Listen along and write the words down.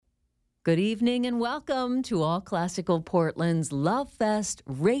Good evening and welcome to All Classical Portland's Love Fest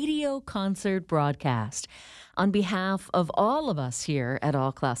radio concert broadcast. On behalf of all of us here at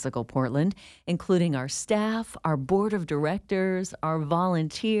All Classical Portland, including our staff, our board of directors, our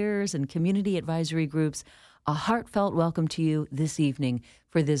volunteers, and community advisory groups, a heartfelt welcome to you this evening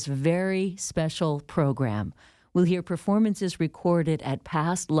for this very special program. We'll hear performances recorded at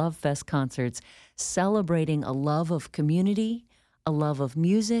past Love Fest concerts celebrating a love of community, a love of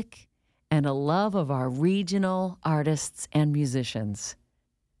music, and a love of our regional artists and musicians.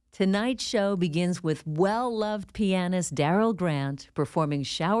 Tonight's show begins with well-loved pianist Daryl Grant performing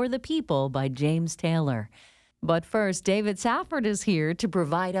Shower the People by James Taylor. But first, David Safford is here to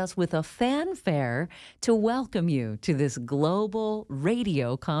provide us with a fanfare to welcome you to this global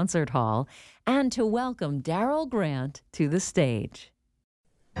radio concert hall and to welcome Daryl Grant to the stage.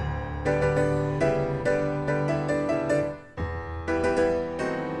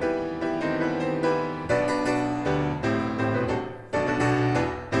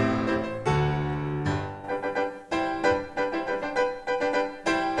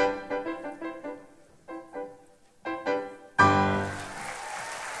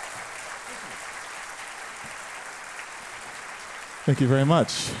 Thank you very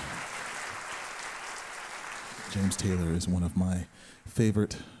much. James Taylor is one of my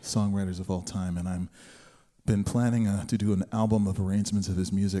favorite songwriters of all time, and I've been planning to do an album of arrangements of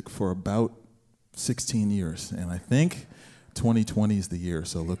his music for about 16 years, and I think 2020 is the year,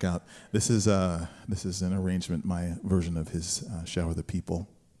 so look out. This is an arrangement, my version of his Shower the People.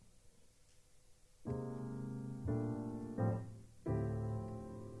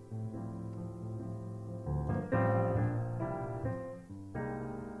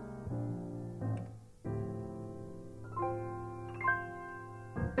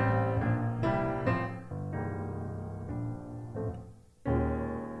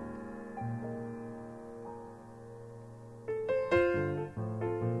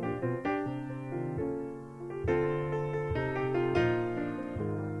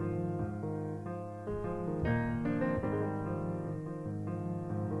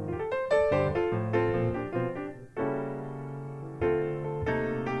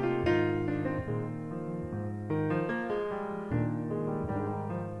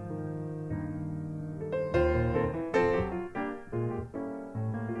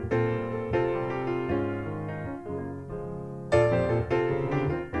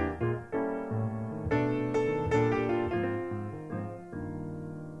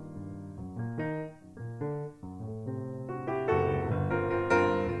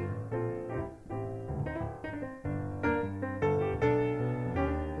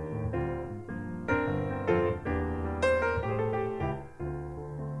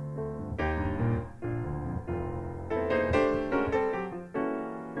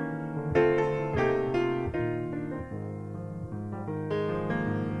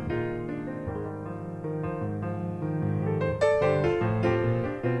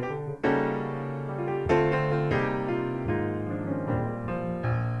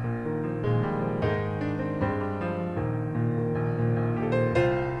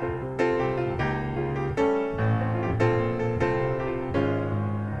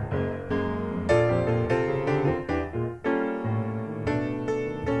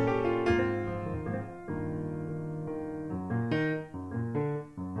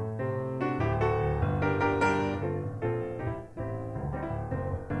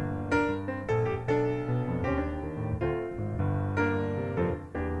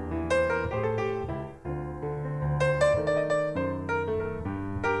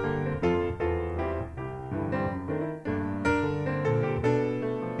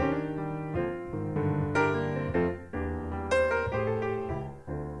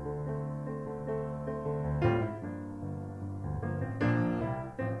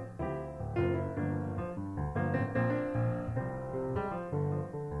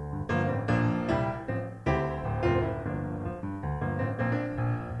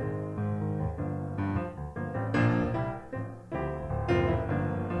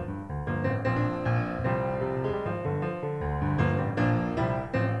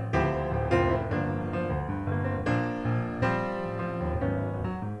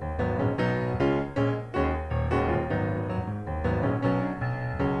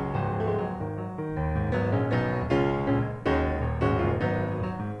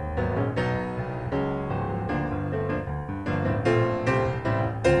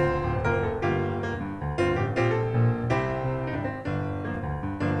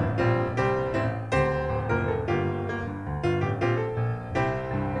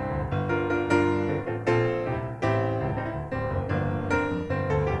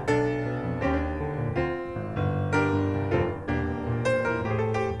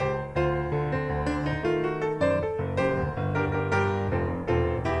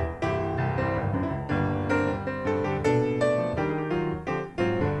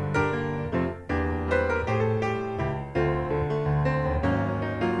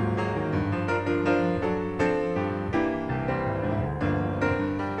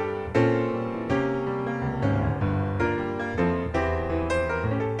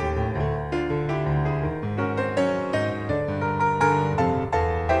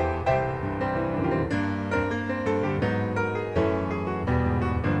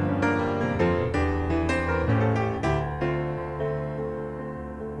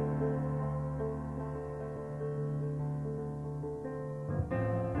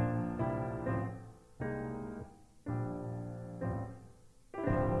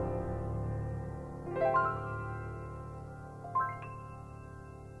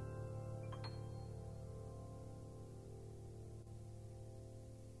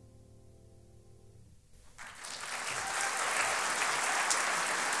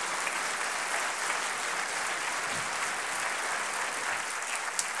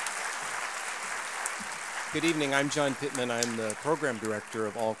 Good evening. I'm John Pittman. I'm the program director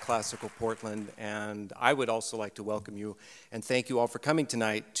of All Classical Portland, and I would also like to welcome you and thank you all for coming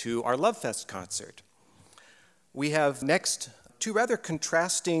tonight to our Love Fest concert. We have next two rather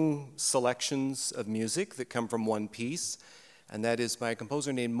contrasting selections of music that come from one piece, and that is by a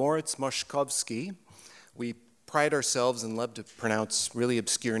composer named Moritz Moszkowski. We pride ourselves and love to pronounce really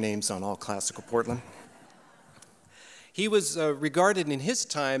obscure names on All Classical Portland. He was regarded in his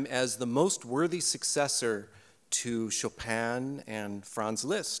time as the most worthy successor to Chopin and Franz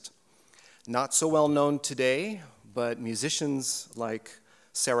Liszt. Not so well known today, but musicians like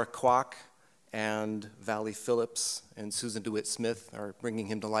Sarah Kwok and Valley Phillips and Susan DeWitt Smith are bringing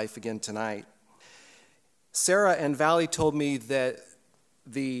him to life again tonight. Sarah and Valley told me that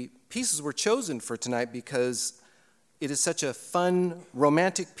the pieces were chosen for tonight because it is such a fun,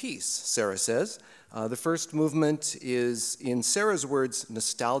 romantic piece, Sarah says. The first movement is, in Sarah's words,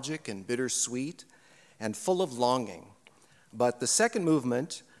 nostalgic and bittersweet and full of longing. But the second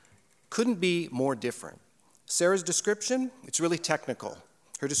movement couldn't be more different. Sarah's description, it's really technical.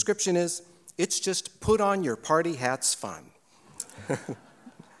 Her description is, it's just put on your party hat's fun.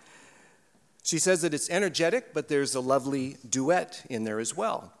 She says that it's energetic, but there's a lovely duet in there as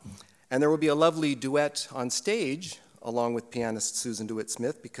well. And there will be a lovely duet on stage along with pianist Susan DeWitt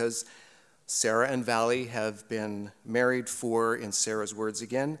Smith because Sarah and Valley have been married for, in Sarah's words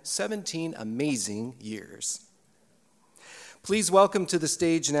again, 17 amazing years. Please welcome to the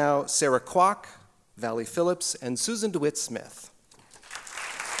stage now Sarah Kwok, Valley Phillips, and Susan DeWitt Smith.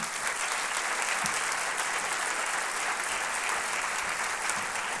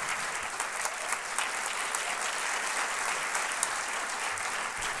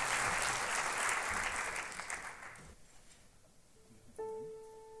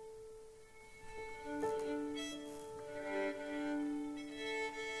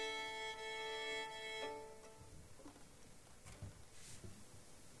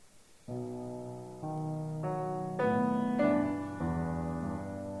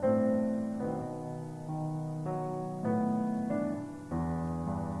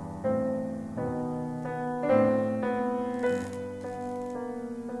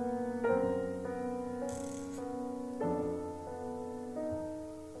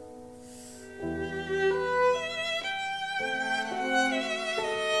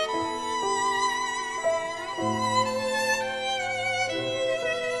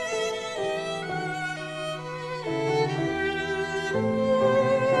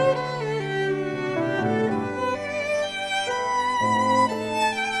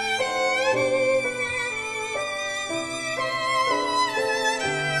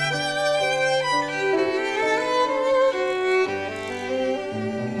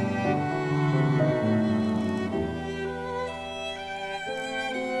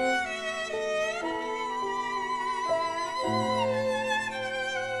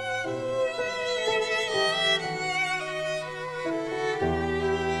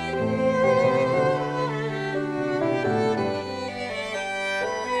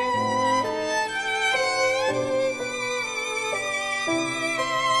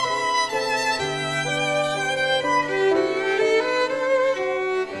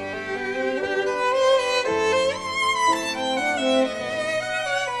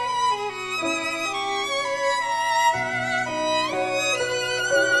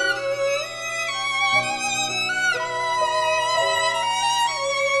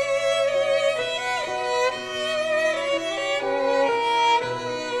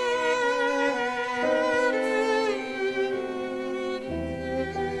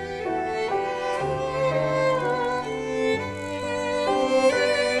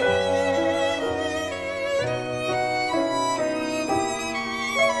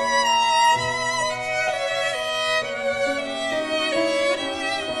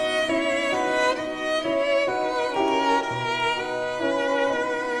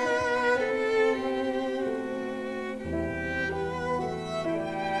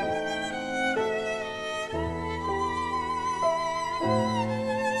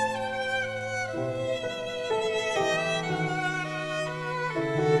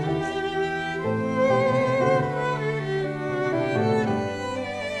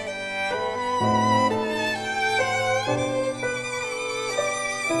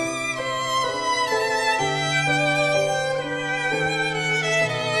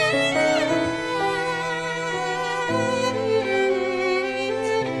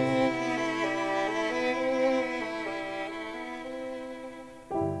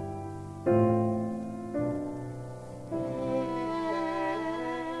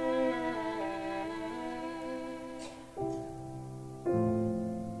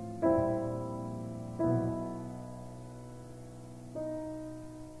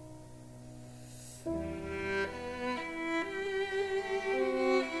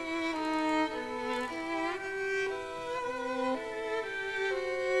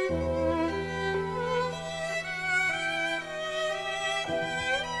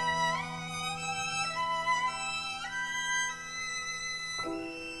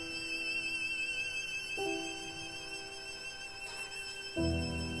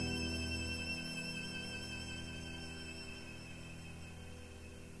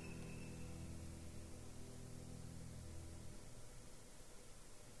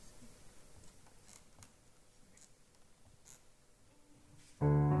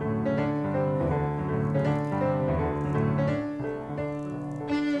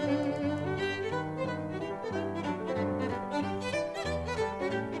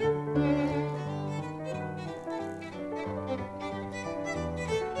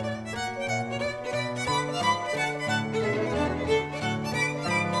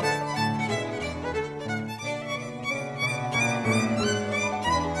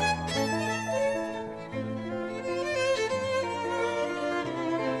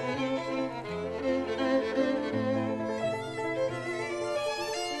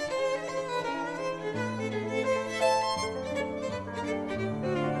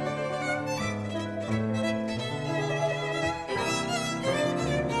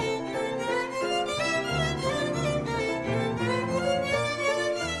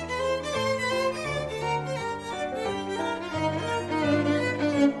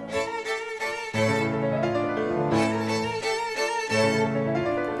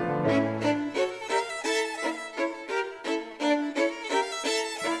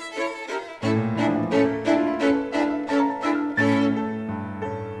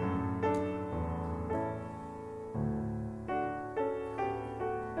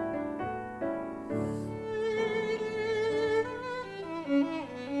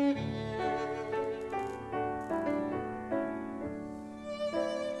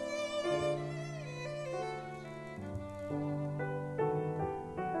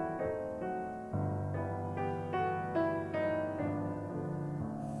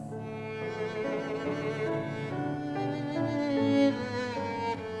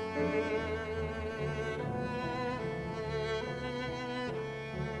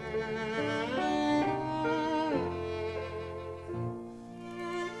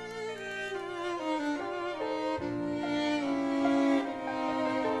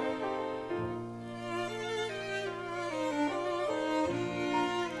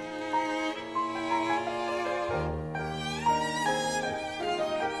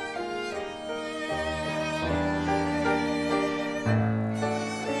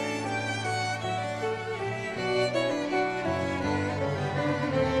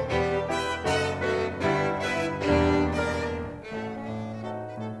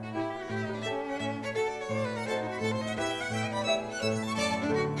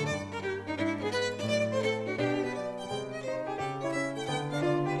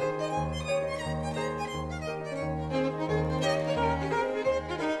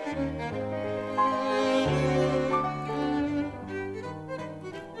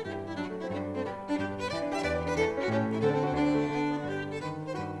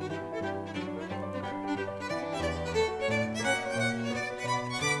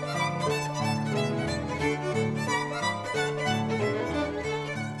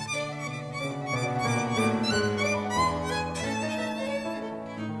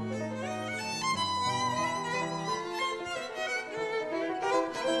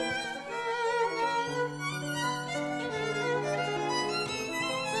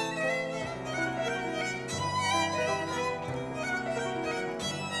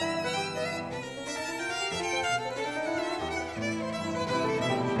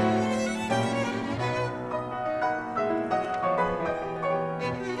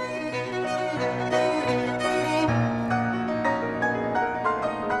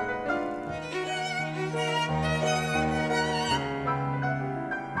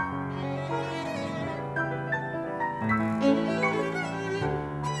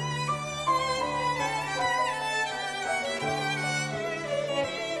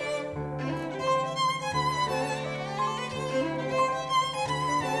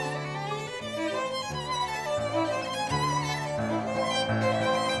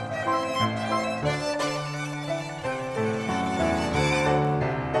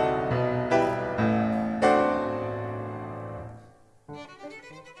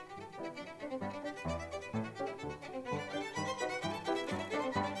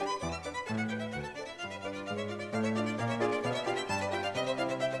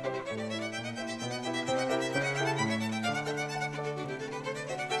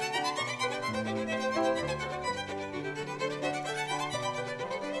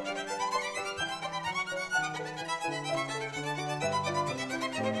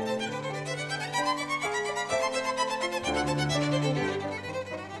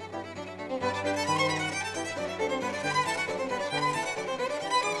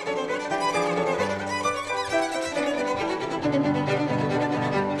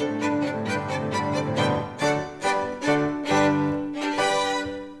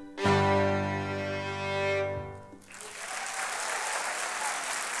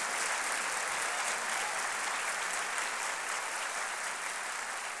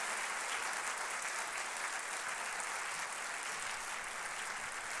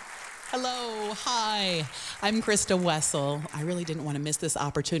 Hello, hi. I'm Krista Wessel. I really didn't want to miss this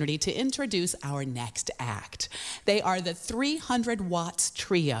opportunity to introduce our next act. They are the 300 Watts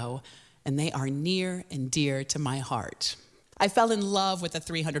Trio, and they are near and dear to my heart. I fell in love with the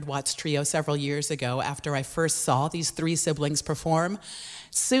 300 Watts Trio several years ago after I first saw these three siblings perform.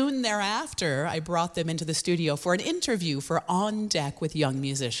 Soon thereafter, I brought them into the studio for an interview for On Deck with Young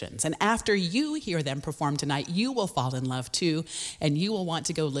Musicians. And after you hear them perform tonight, you will fall in love too, and you will want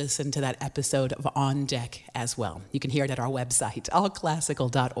to go listen to that episode of On Deck as well. You can hear it at our website,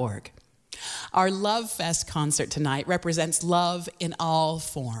 allclassical.org. Our Love Fest concert tonight represents love in all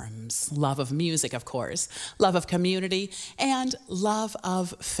forms. Love of music, of course, love of community, and love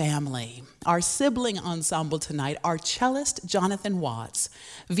of family. Our sibling ensemble tonight are cellist Jonathan Watts,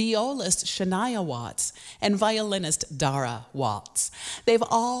 violist Shania Watts, and violinist Dara Watts. They've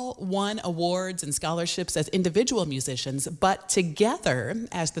all won awards and scholarships as individual musicians, but together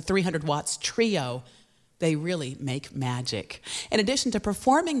as the 300 Watts Trio, they really make magic. In addition to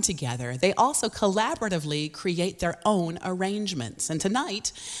performing together, they also collaboratively create their own arrangements. And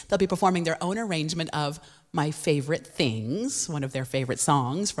tonight, they'll be performing their own arrangement of My Favorite Things, one of their favorite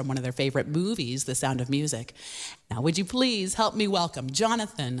songs from one of their favorite movies, The Sound of Music. Now, would you please help me welcome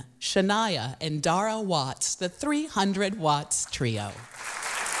Jonathan, Shania, and Dara Watts, the 300 Watts Trio.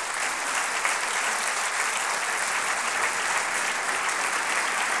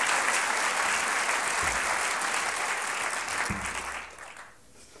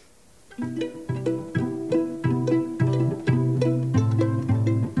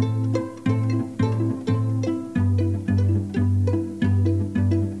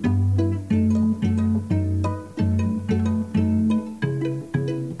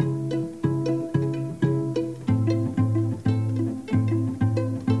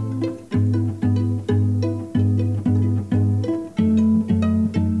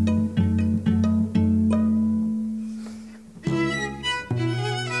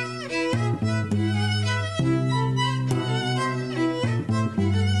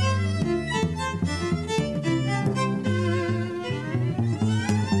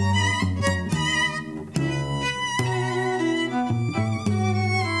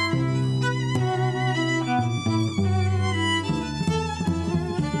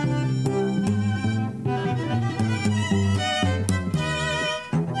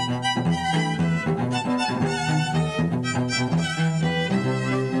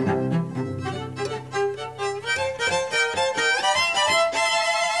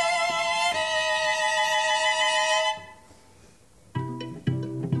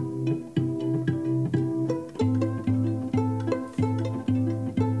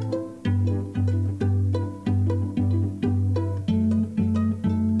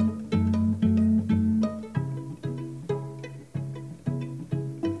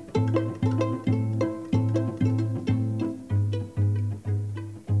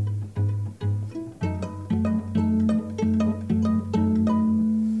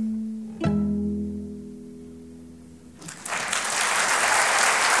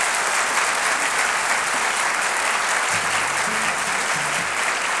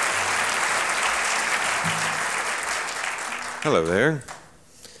 Hello there.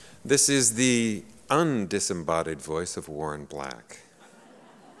 This is the undisembodied voice of Warren Black.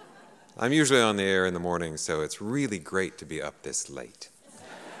 I'm usually on the air in the morning, so it's really great to be up this late.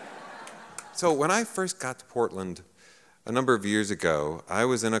 So when I first got to Portland a number of years ago, I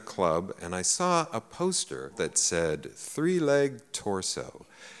was in a club and I saw a poster that said three-leg torso.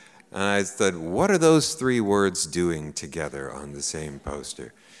 And I said, what are those three words doing together on the same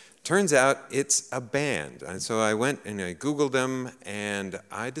poster? Turns out it's a band. And so I went and I Googled them, and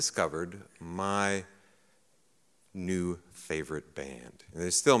I discovered my new favorite band. And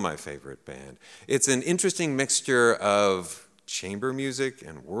they're still my favorite band. It's an interesting mixture of chamber music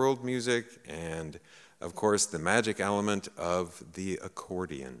and world music, and of course the magic element of the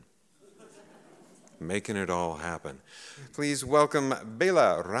accordion. Making it all happen. Please welcome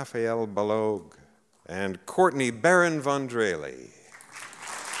Bela Raphael Balog and Courtney Baron von Draley.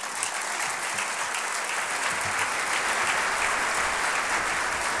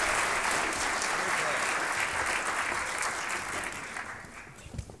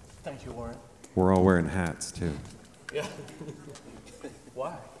 Thank you, Warren. We're all wearing hats, too. Yeah.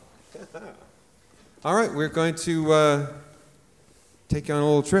 Why? All right, we're going to take you on a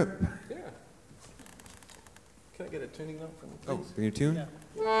little trip. Yeah. Can I get a tuning note from Oh, please? can you tune? Yeah.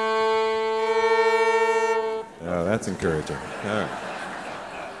 Oh, that's encouraging. All right.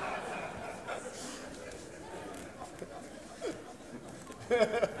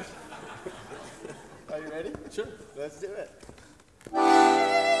 Are you ready? Sure. Let's do it.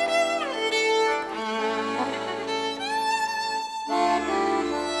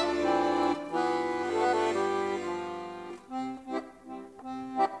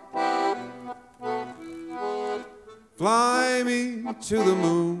 Fly me to the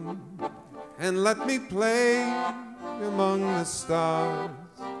moon and let me play among the stars.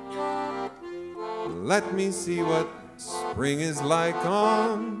 Let me see what spring is like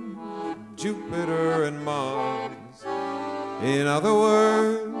on Jupiter and Mars. In other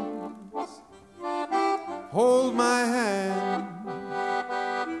words, hold my hand.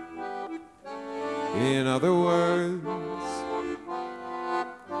 In other words,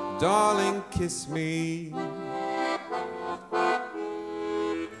 darling, kiss me.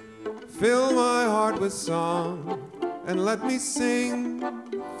 Fill my heart with song and let me sing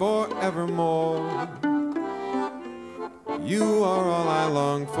forevermore. You are all I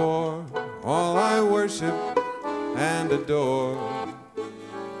long for, all I worship and adore.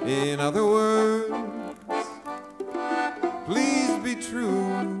 In other words, please be true.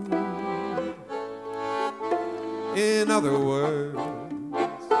 In other words,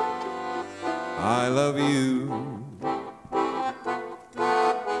 I love you.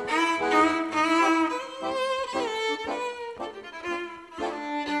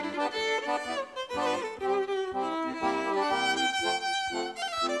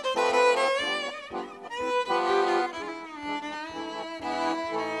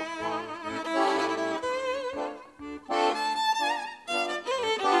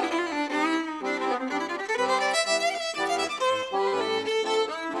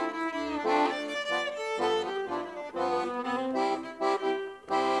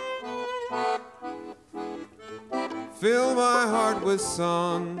 Fill my heart with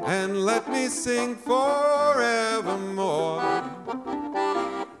song and let me sing forevermore.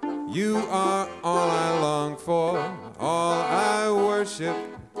 You are all I long for, all I worship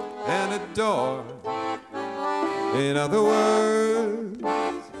and adore. In other words,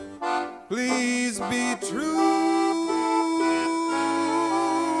 please be true.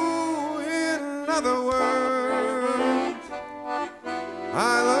 In other words,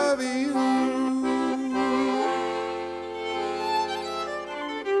 I love you.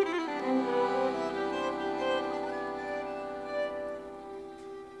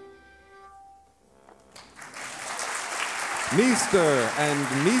 Meester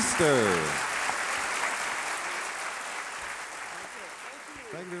and Meester.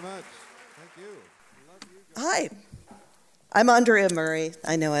 Thank you very much. Thank you. Hi, I'm Andrea Murray.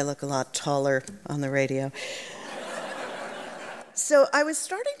 I know I look a lot taller on the radio. So I was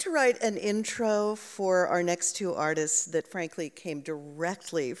starting to write an intro for our next two artists that frankly came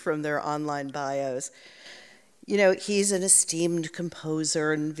directly from their online bios. You know, he's an esteemed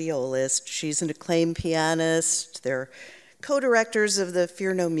composer and violist. She's an acclaimed pianist. They're co-directors of the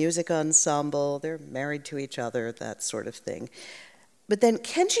Fear No Music Ensemble. They're married to each other, that sort of thing. But then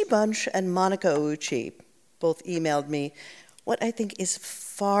Kenji Bunch and Monica Ouchi both emailed me what I think is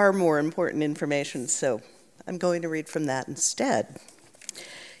far more important information, so I'm going to read from that instead.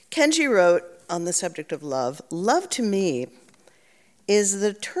 Kenji wrote on the subject of love, "Love to me is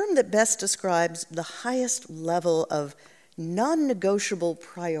the term that best describes the highest level of non-negotiable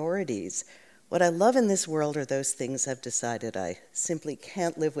priorities. What I love in this world are those things I've decided I simply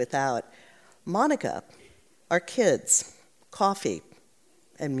can't live without. Monica, our kids, coffee,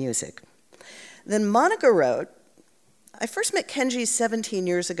 and music." Then Monica wrote, "I first met Kenji 17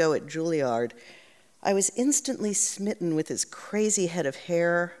 years ago at Juilliard. I was instantly smitten with his crazy head of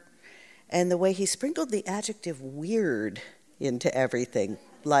hair and the way he sprinkled the adjective weird into everything.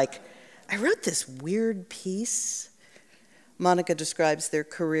 Like, I wrote this weird piece." Monica describes their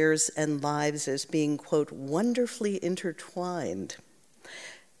careers and lives as being, quote, wonderfully intertwined.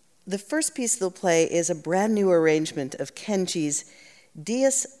 The first piece they'll play is a brand new arrangement of Kenji's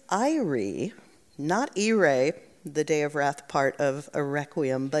Dies Irae, not Irae, the Day of Wrath part of a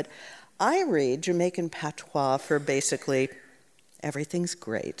Requiem, but Irae, Jamaican patois for basically everything's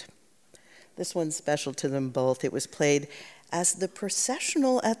great. This one's special to them both. It was played as the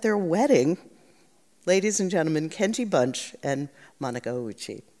processional at their wedding. Ladies and gentlemen, Kenji Bunch and Monica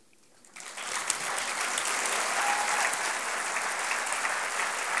Ouchi.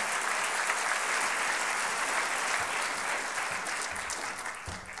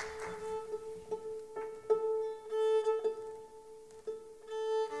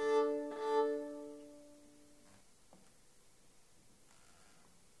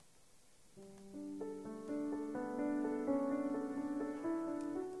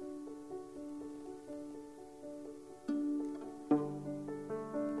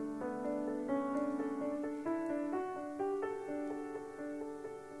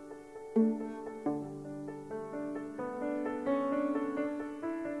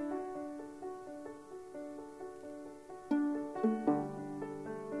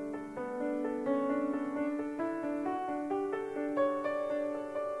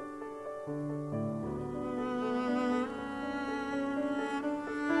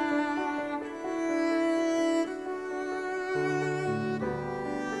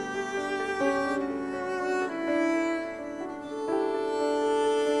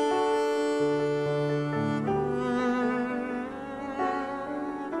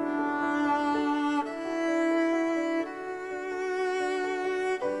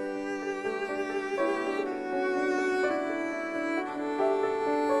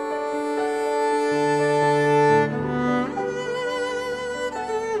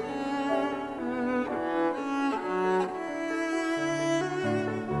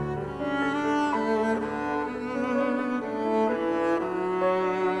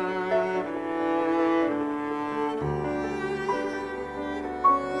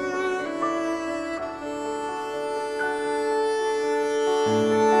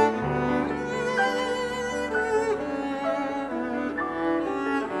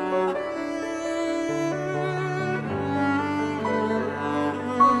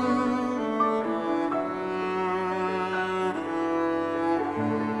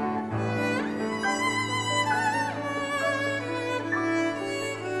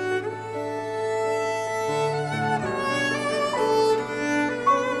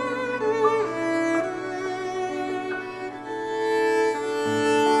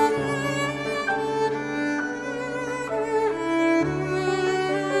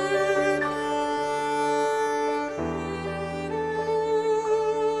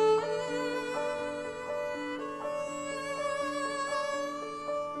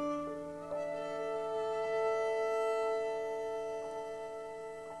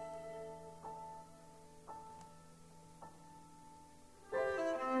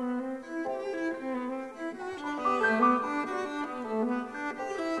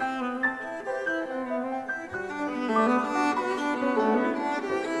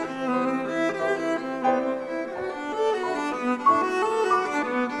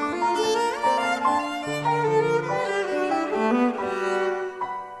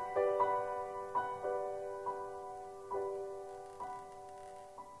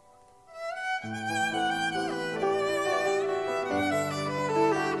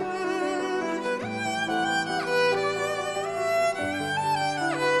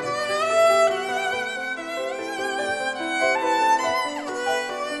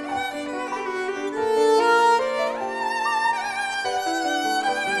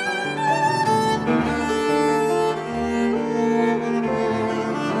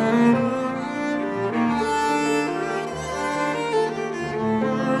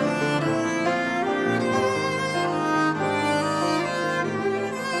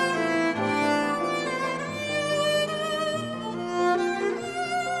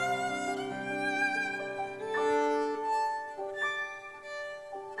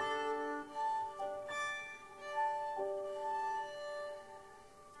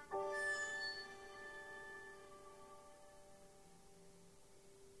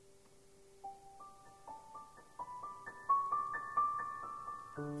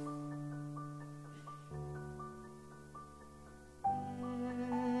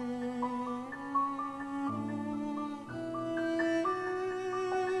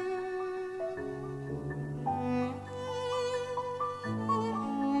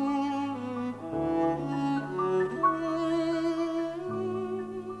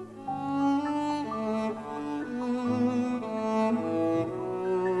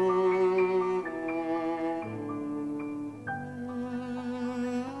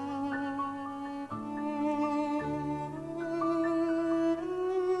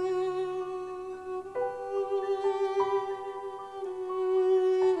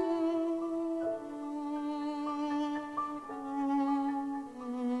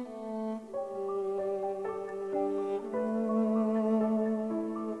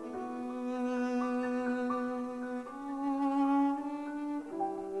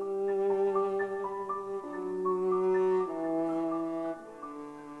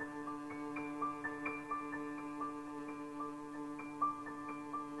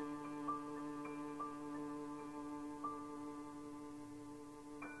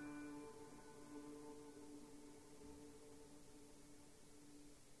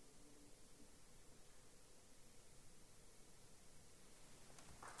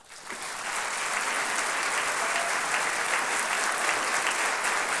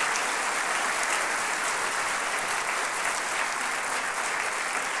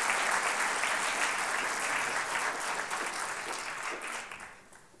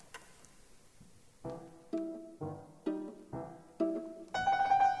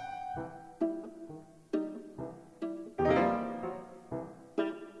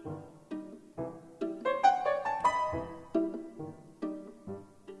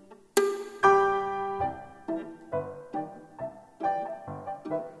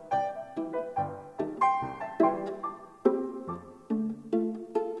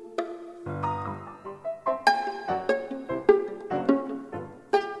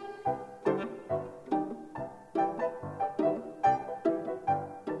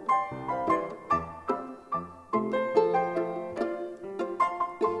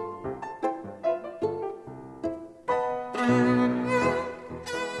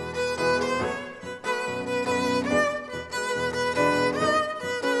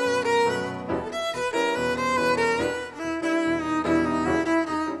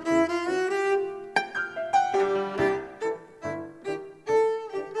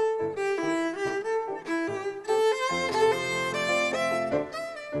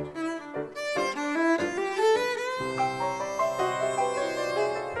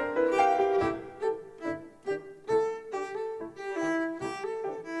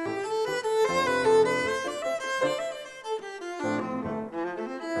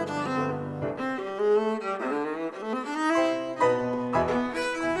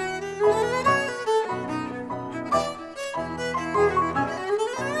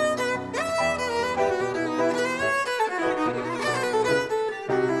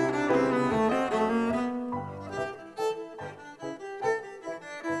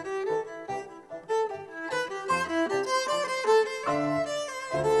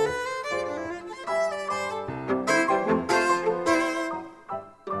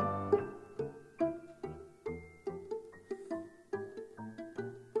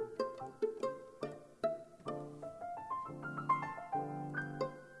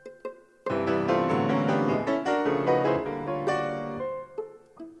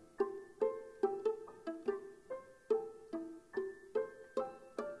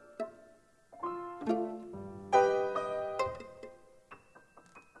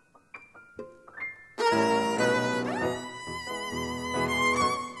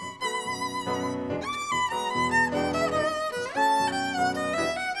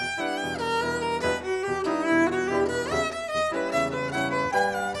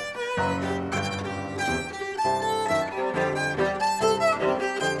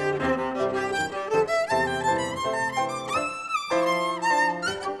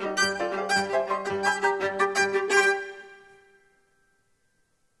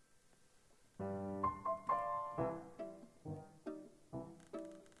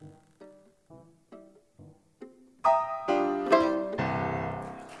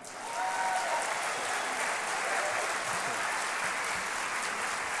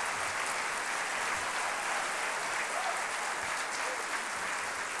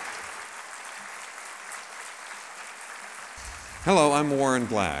 Hello, I'm Warren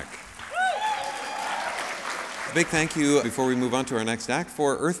Black. A big thank you, before we move on to our next act,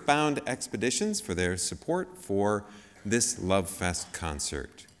 for Earthbound Expeditions for their support for this Love Fest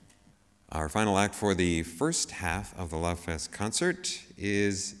concert. Our final act for the first half of the Love Fest concert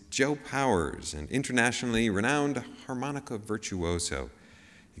is Joe Powers, an internationally renowned harmonica virtuoso.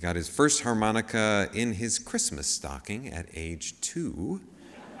 He got his first harmonica in his Christmas stocking at age 2.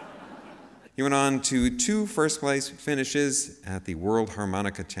 He went on to 2 first-place finishes at the World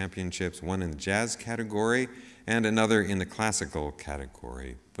Harmonica Championships, one in the jazz category and another in the classical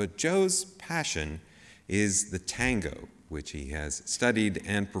category. But Joe's passion is the tango, which he has studied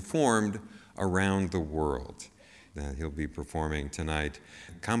and performed around the world. He'll be performing tonight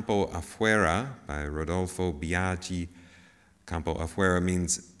Campo Afuera by Rodolfo Biaggi. Campo Afuera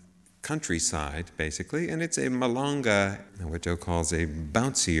means countryside, basically, and it's a milonga, what Joe calls a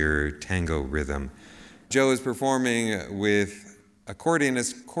bouncier tango rhythm. Joe is performing with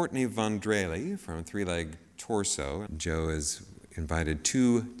accordionist Courtney Vandrelli from Three Leg Torso. Joe has invited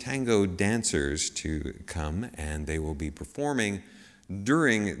 2 tango dancers to come, and they will be performing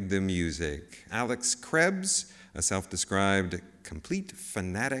during the music. Alex Krebs, a self-described complete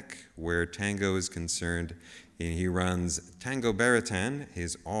fanatic where tango is concerned. He runs Tango Baritan,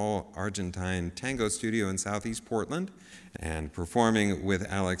 his all-Argentine tango studio in Southeast Portland. And performing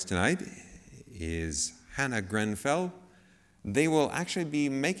with Alex tonight is Hannah Grenfell. They will actually be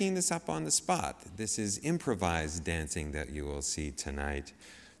making this up on the spot. This is improvised dancing that you will see tonight.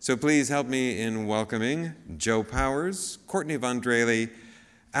 So please help me in welcoming Joe Powers, Courtney Vandrelli,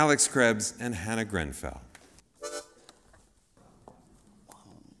 Alex Krebs, and Hannah Grenfell. 1,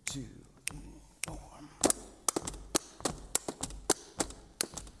 2, 3, 4.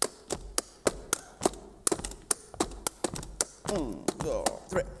 1, 2,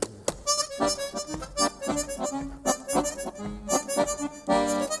 3.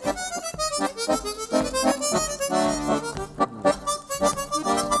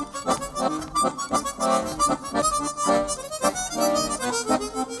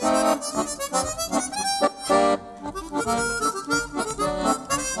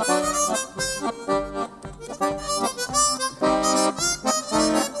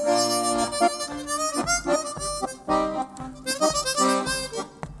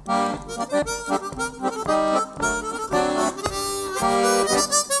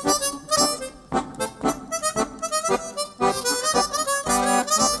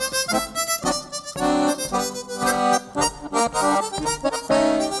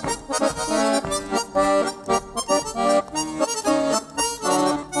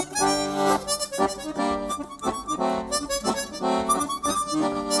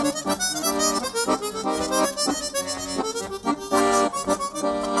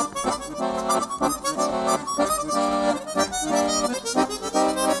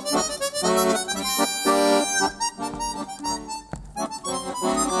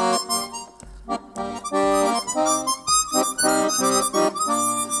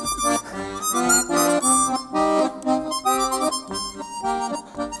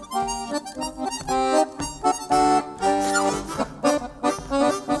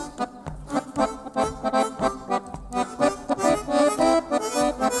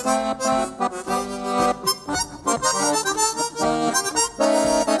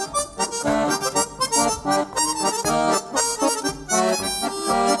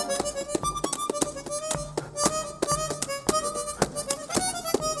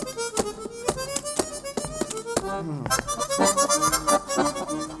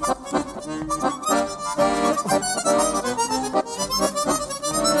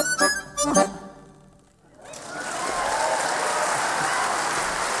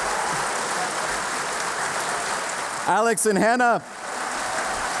 Alex and Hannah,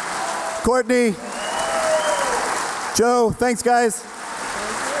 Courtney, Joe, thanks guys.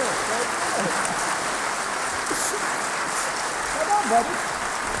 Come on, buddy.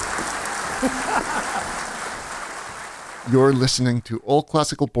 You're listening to All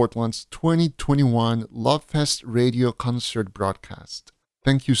Classical Portland's 2021 Love Fest radio concert broadcast.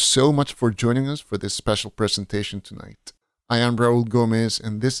 Thank you so much for joining us for this special presentation tonight. I am Raul Gomez,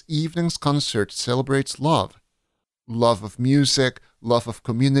 and this evening's concert celebrates love. Love of music, love of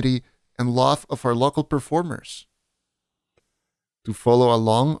community, and love of our local performers. To follow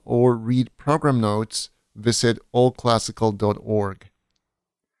along or read program notes, visit allclassical.org.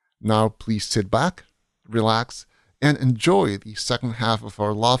 Now please sit back, relax, and enjoy the second half of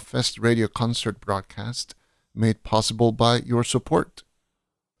our Love Fest radio concert broadcast, made possible by your support.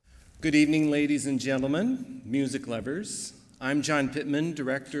 Good evening, ladies and gentlemen, music lovers. I'm John Pittman,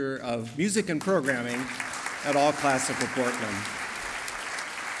 Director of Music and Programming at All Classical Portland.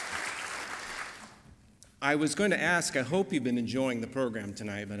 I was going to ask, I hope you've been enjoying the program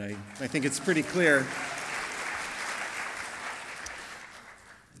tonight, but I think it's pretty clear.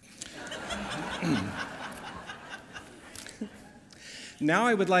 Now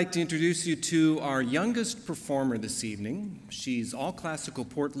I would like to introduce you to our youngest performer this evening. She's All Classical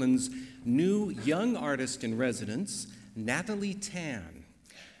Portland's new young artist in residence, Natalie Tan.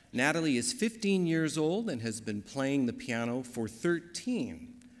 Natalie is 15 years old and has been playing the piano for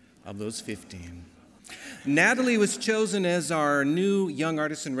 13 of those 15. Natalie was chosen as our new young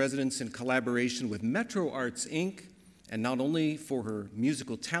artist in residence in collaboration with Metro Arts, Inc., and not only for her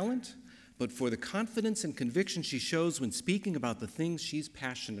musical talent, but for the confidence and conviction she shows when speaking about the things she's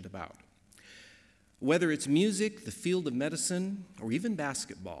passionate about. Whether it's music, the field of medicine, or even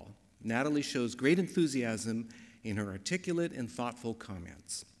basketball, Natalie shows great enthusiasm in her articulate and thoughtful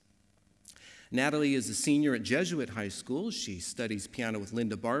comments. Natalie is a senior at Jesuit High School. She studies piano with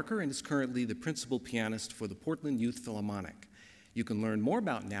Linda Barker and is currently the principal pianist for the Portland Youth Philharmonic. You can learn more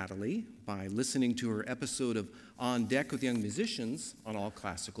about Natalie by listening to her episode of On Deck with Young Musicians on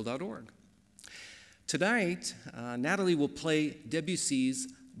allclassical.org. Tonight, Natalie will play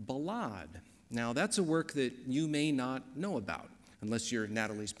Debussy's Ballade. Now, that's a work that you may not know about, unless you're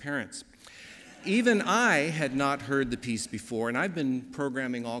Natalie's parents. Even I had not heard the piece before, and I've been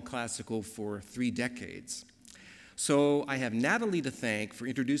programming All Classical for 3 decades. So I have Natalie to thank for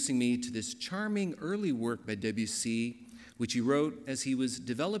introducing me to this charming early work by Debussy, which he wrote as he was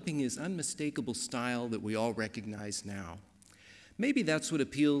developing his unmistakable style that we all recognize now. Maybe that's what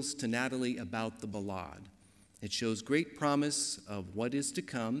appeals to Natalie about the Ballade. It shows great promise of what is to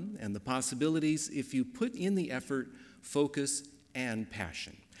come and the possibilities if you put in the effort, focus, and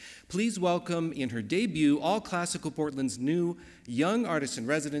passion. Please welcome in her debut, All Classical Portland's new young artist in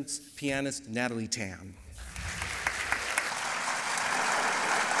residence, pianist Natalie Tan.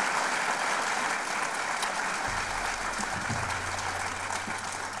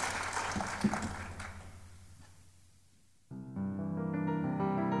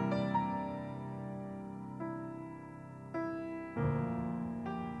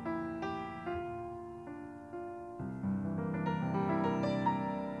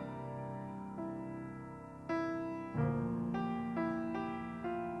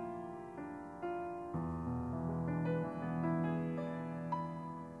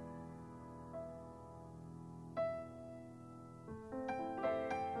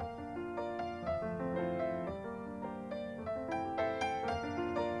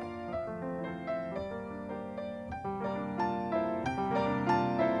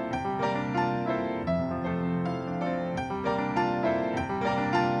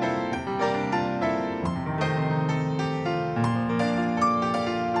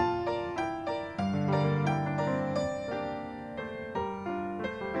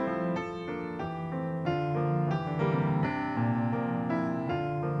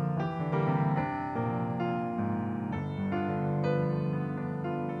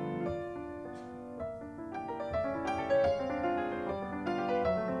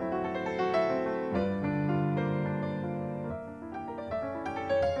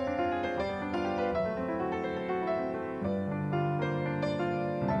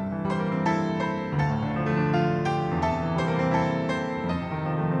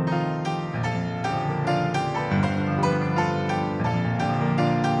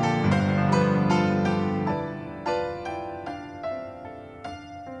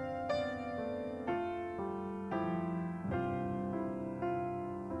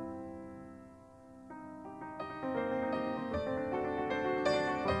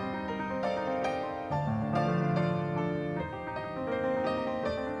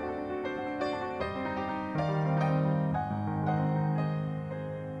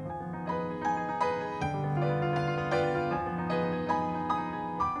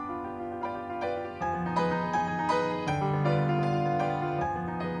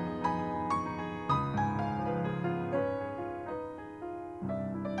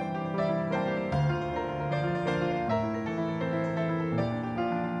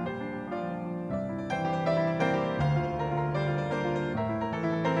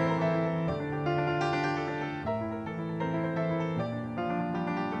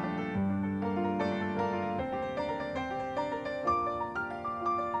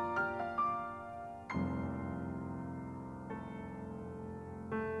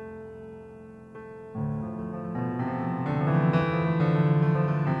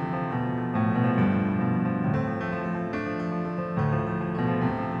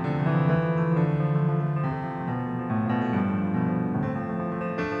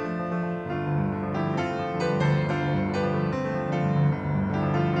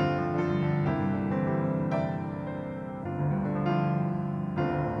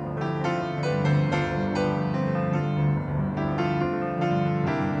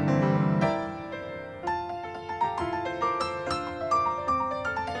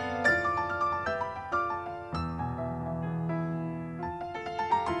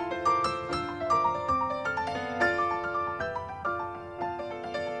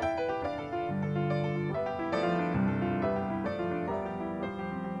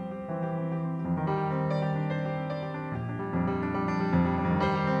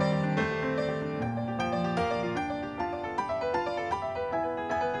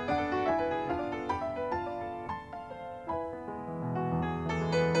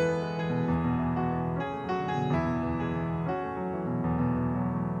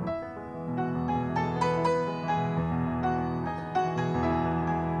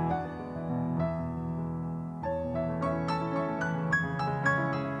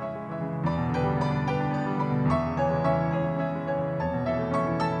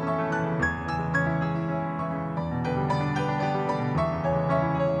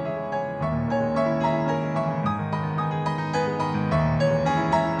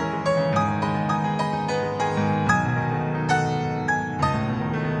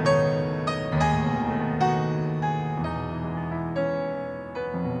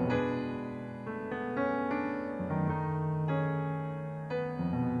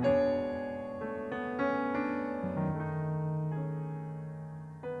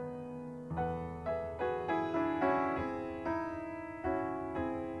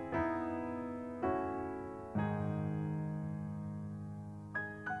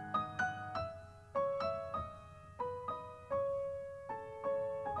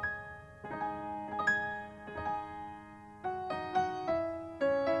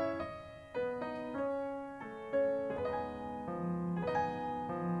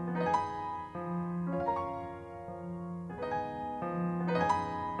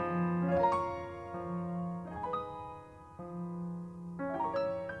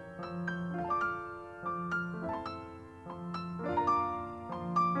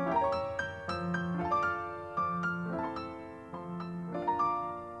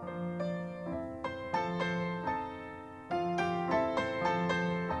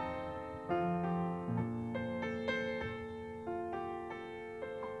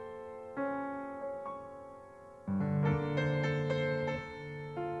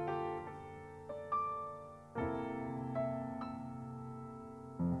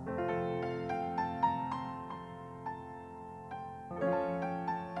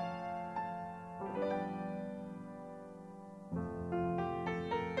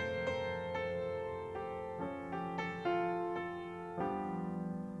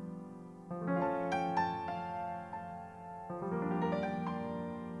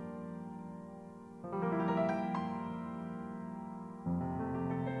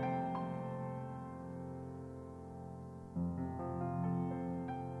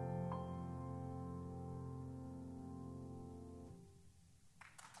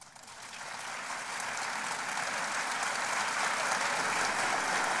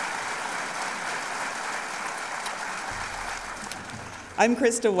 I'm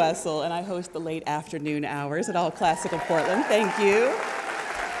Krista Wessel, and I host the late afternoon hours at All Classical Portland. Thank you.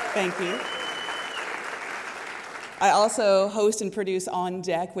 Thank you. I also host and produce On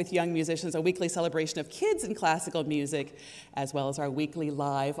Deck with Young Musicians, a weekly celebration of kids in classical music, as well as our weekly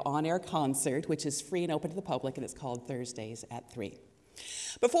live on-air concert, which is free and open to the public, and it's called Thursdays at 3.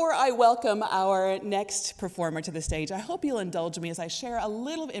 Before I welcome our next performer to the stage, I hope you'll indulge me as I share a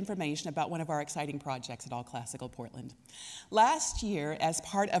little information about one of our exciting projects at All Classical Portland. Last year, as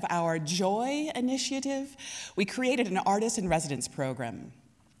part of our Joy initiative, we created an Artist in Residence program.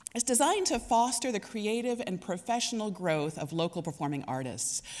 It's designed to foster the creative and professional growth of local performing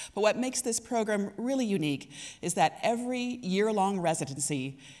artists. But what makes this program really unique is that every year-long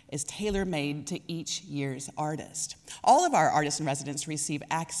residency is tailor-made to each year's artist. All of our artists in residence receive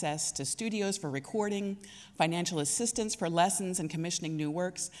access to studios for recording, financial assistance for lessons and commissioning new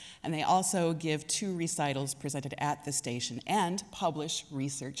works, and they also give 2 recitals presented at the station and publish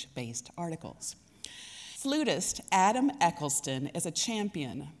research-based articles. Flutist Adam Eccleston is a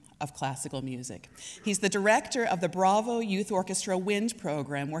champion of classical music. He's the director of the Bravo Youth Orchestra Wind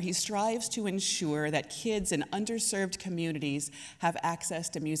program, where he strives to ensure that kids in underserved communities have access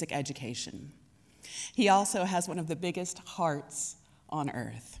to music education. He also has one of the biggest hearts on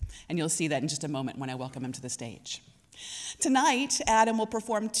earth, and you'll see that in just a moment when I welcome him to the stage. Tonight, Adam will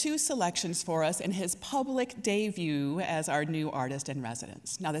perform 2 selections for us in his public debut as our new artist in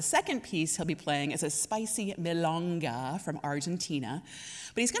residence. Now, the second piece he'll be playing is a spicy milonga from Argentina,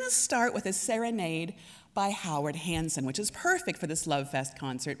 but he's going to start with a serenade by Howard Hanson, which is perfect for this Love Fest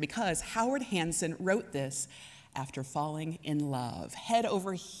concert because Howard Hanson wrote this after falling in love, head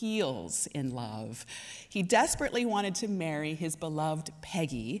over heels in love. He desperately wanted to marry his beloved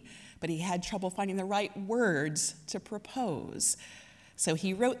Peggy, but he had trouble finding the right words to propose. So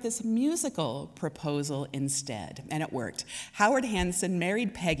he wrote this musical proposal instead, and it worked. Howard Hanson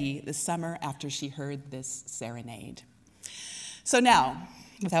married Peggy the summer after she heard this serenade. So now,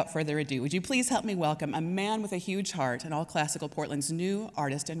 without further ado, would you please help me welcome a man with a huge heart and All Classical Portland's new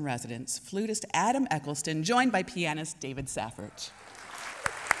artist in residence, flutist Adam Eccleston, joined by pianist David Saffridge.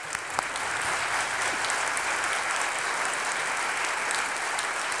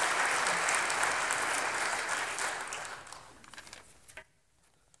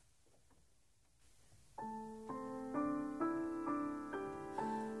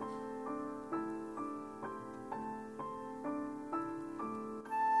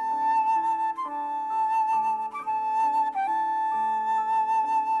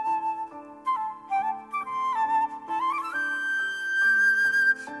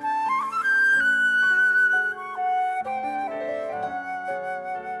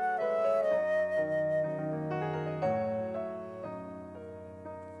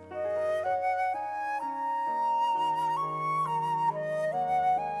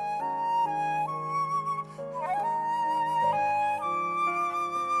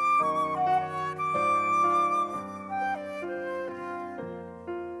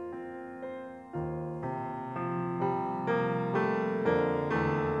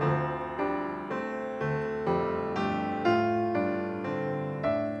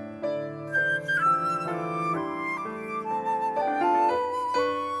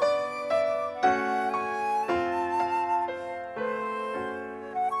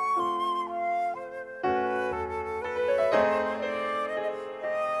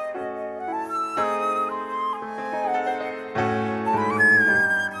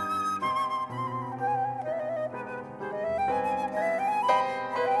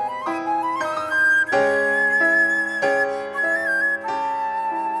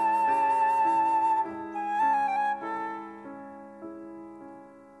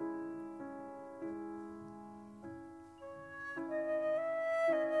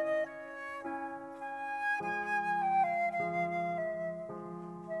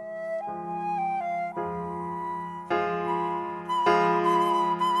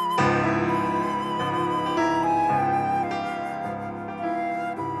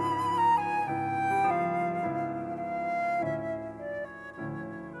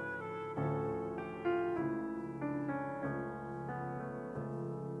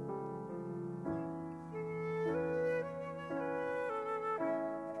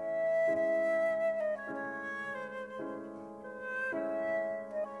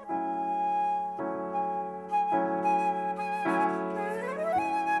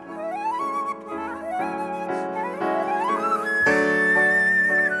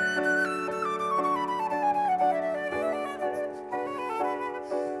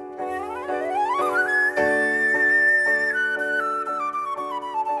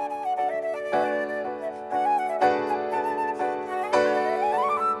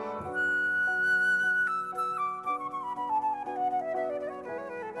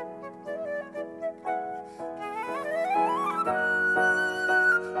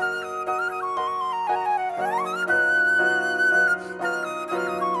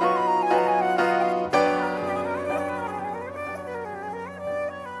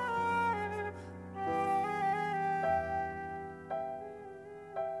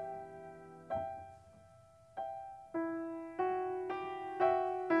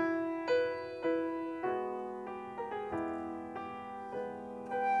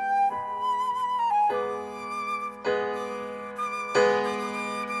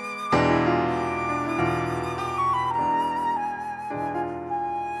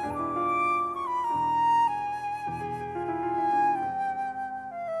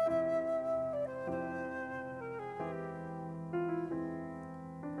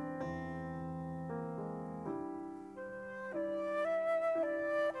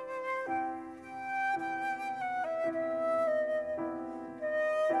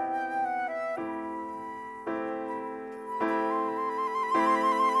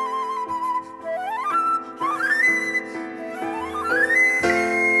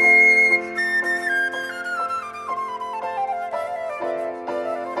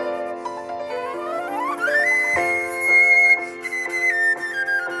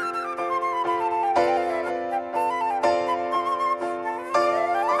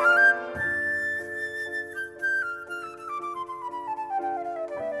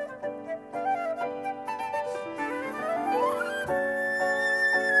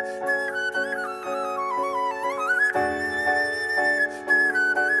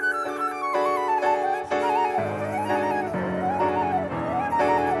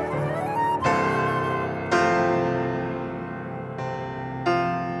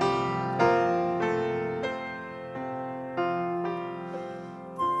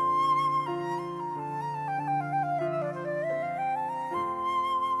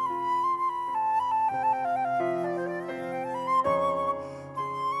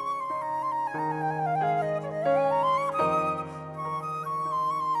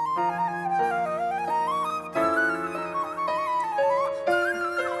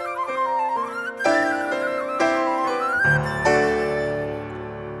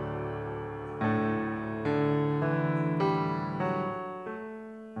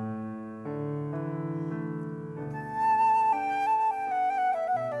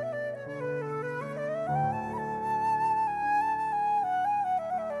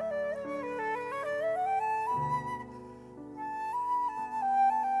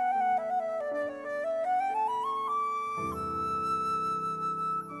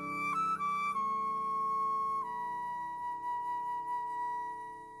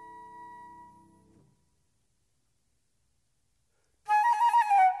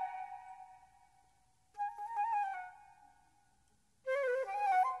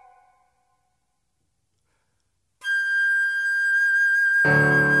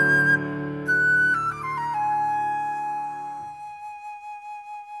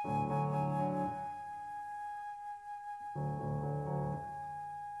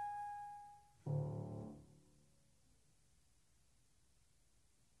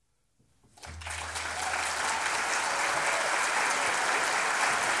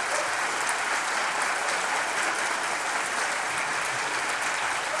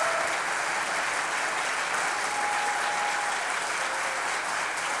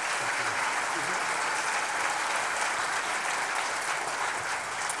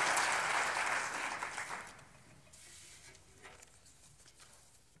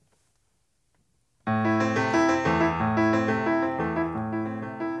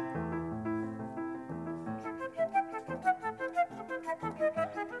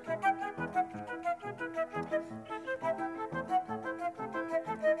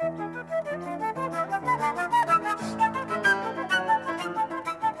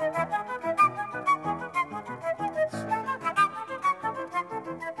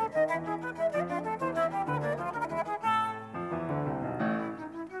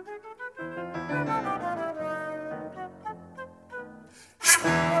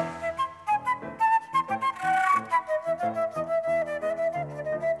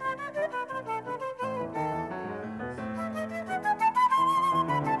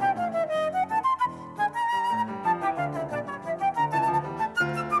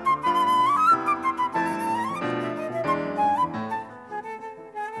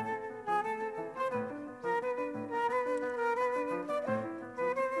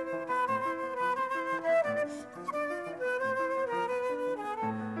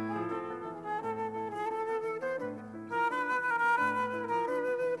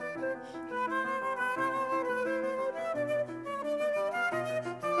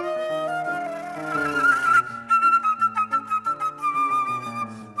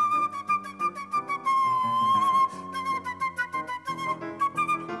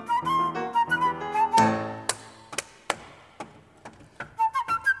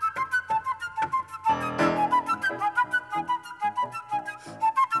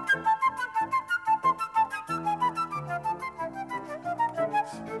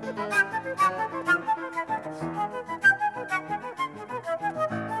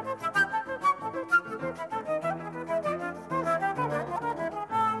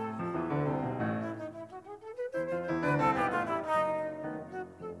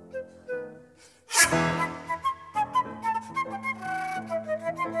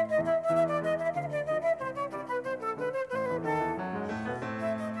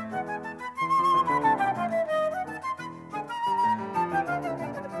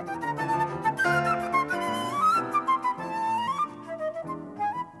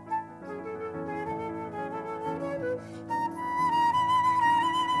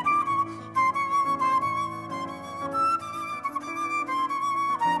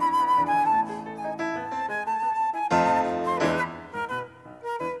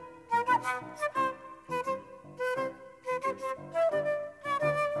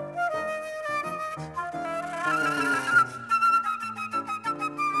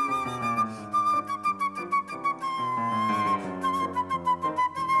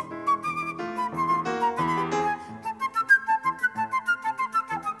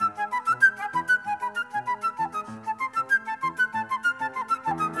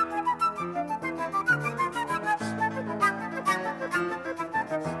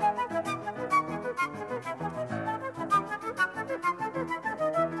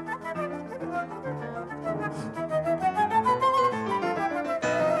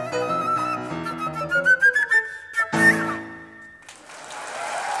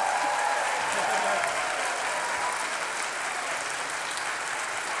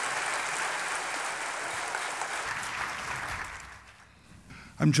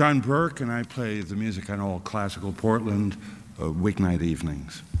 I'm John Burke, and I play the music on All Classical Portland weeknight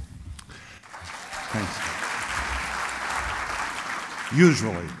evenings. Thanks.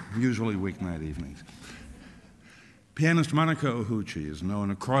 Usually weeknight evenings. Pianist Monica Ohuchi is known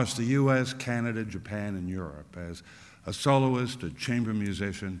across the U.S., Canada, Japan, and Europe as a soloist, a chamber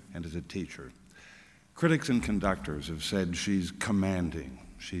musician, and as a teacher. Critics and conductors have said she's commanding.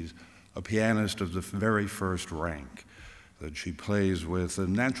 She's a pianist of the very first rank, that she plays with a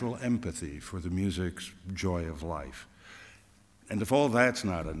natural empathy for the music's joy of life. And if all that's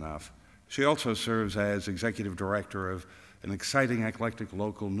not enough, she also serves as executive director of an exciting, eclectic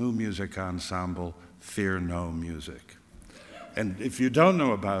local new music ensemble, Fear No Music. And if you don't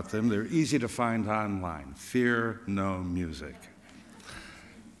know about them, they're easy to find online, Fear No Music.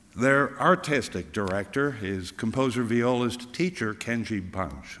 Their artistic director is composer, violist, teacher Kenji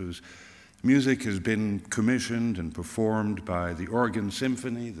Bunch, whose music has been commissioned and performed by the Oregon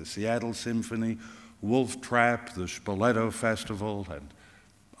Symphony, the Seattle Symphony, Wolf Trap, the Spoleto Festival, and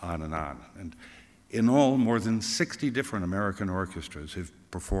on and on. And in all, more than 60 different American orchestras have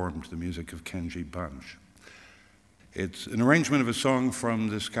performed the music of Kenji Bunch. It's an arrangement of a song from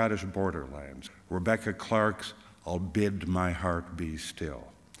the Scottish borderlands, Rebecca Clark's I'll Bid My Heart Be Still.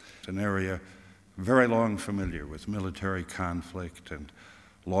 It's an area very long familiar with military conflict and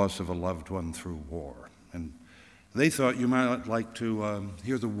loss of a loved one through war. And they thought you might like to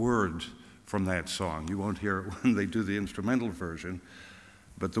hear the words from that song. You won't hear it when they do the instrumental version,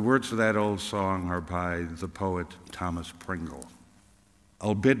 but the words of that old song are by the poet Thomas Pringle.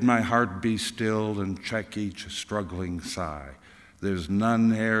 I'll bid my heart be still and check each struggling sigh. There's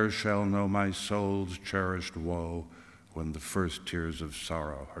none e'er shall know my soul's cherished woe when the first tears of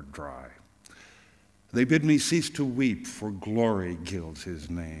sorrow are dry. They bid me cease to weep, for glory gilds his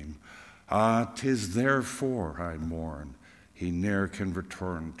name. Ah, 'tis therefore I mourn, he ne'er can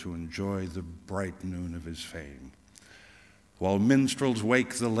return to enjoy the bright noon of his fame. While minstrels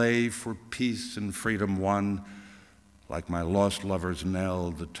wake the lay for peace and freedom won, like my lost lover's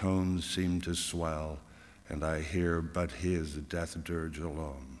knell, the tones seem to swell, and I hear but his death dirge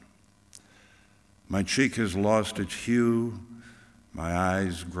alone. My cheek has lost its hue, my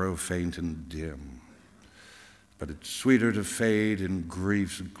eyes grow faint and dim, but it's sweeter to fade in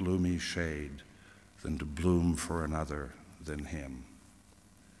grief's gloomy shade than to bloom for another than him.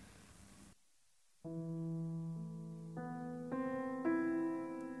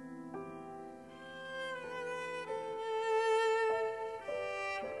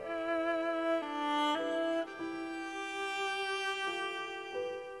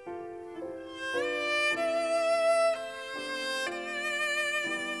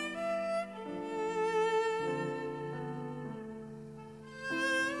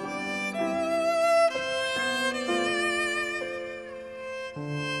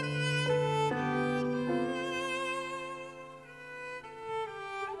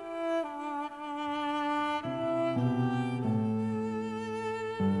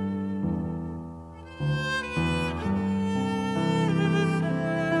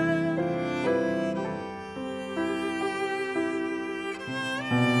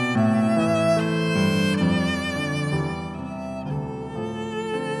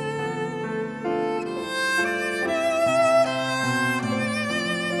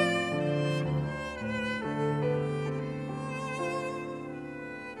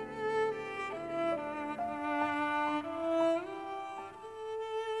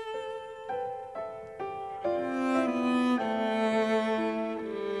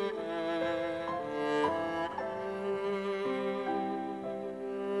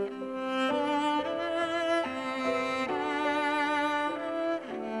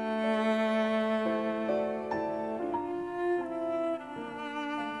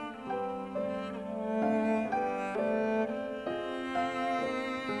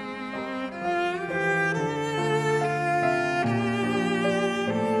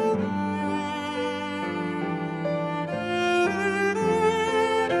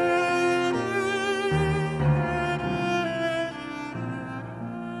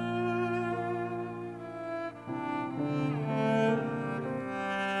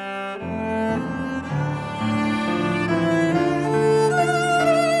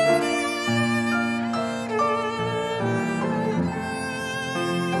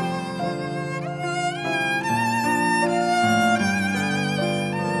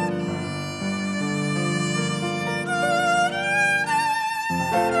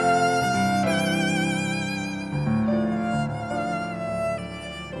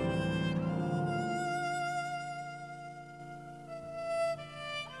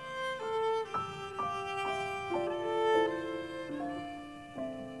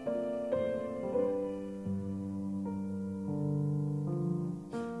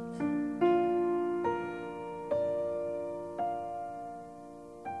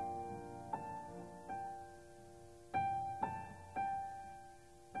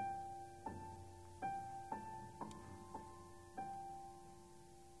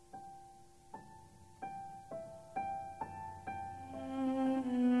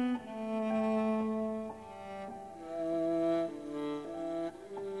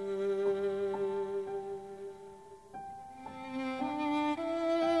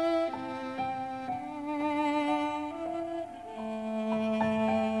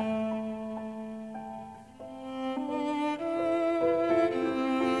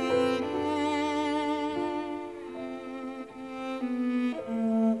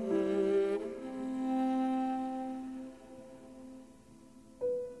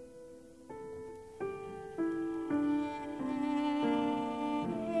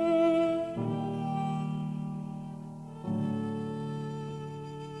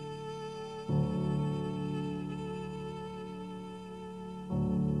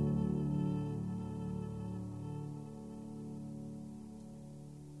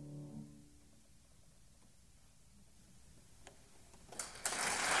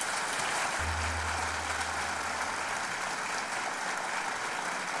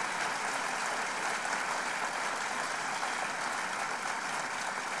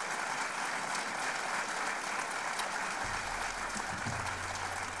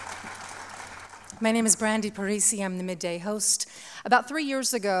 My name is Brandy Parisi. I'm the midday host. About 3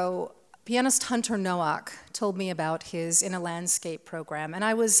 years ago, pianist Hunter Nowak told me about his In a Landscape program, and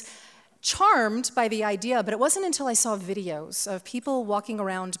I was charmed by the idea, but it wasn't until I saw videos of people walking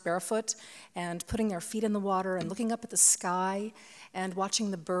around barefoot and putting their feet in the water and looking up at the sky and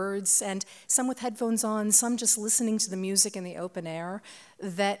watching the birds, and some with headphones on, some just listening to the music in the open air,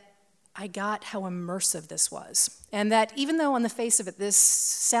 that I got how immersive this was. And that even though on the face of it, this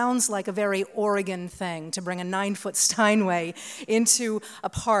sounds like a very Oregon thing to bring a 9-foot Steinway into a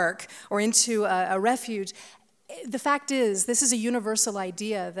park or into a refuge, the fact is, this is a universal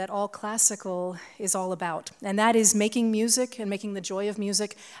idea that all classical is all about, and that is making music and making the joy of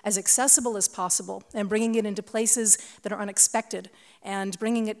music as accessible as possible and bringing it into places that are unexpected and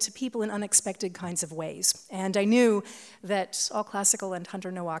bringing it to people in unexpected kinds of ways. And I knew that all classical and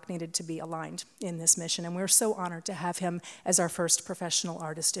Hunter Nowak needed to be aligned in this mission, and we're so honored to have him as our first professional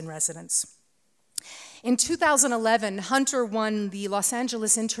artist in residence. In 2011, Hunter won the Los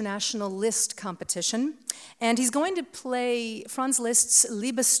Angeles International Liszt competition, and he's going to play Franz Liszt's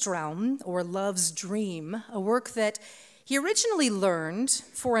Liebestraum, or Love's Dream, a work that he originally learned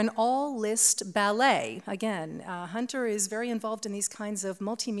for an all-Liszt ballet. Again, Hunter is very involved in these kinds of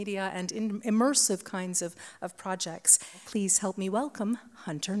multimedia and immersive kinds of projects. Please help me welcome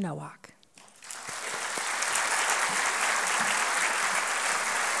Hunter Nowak.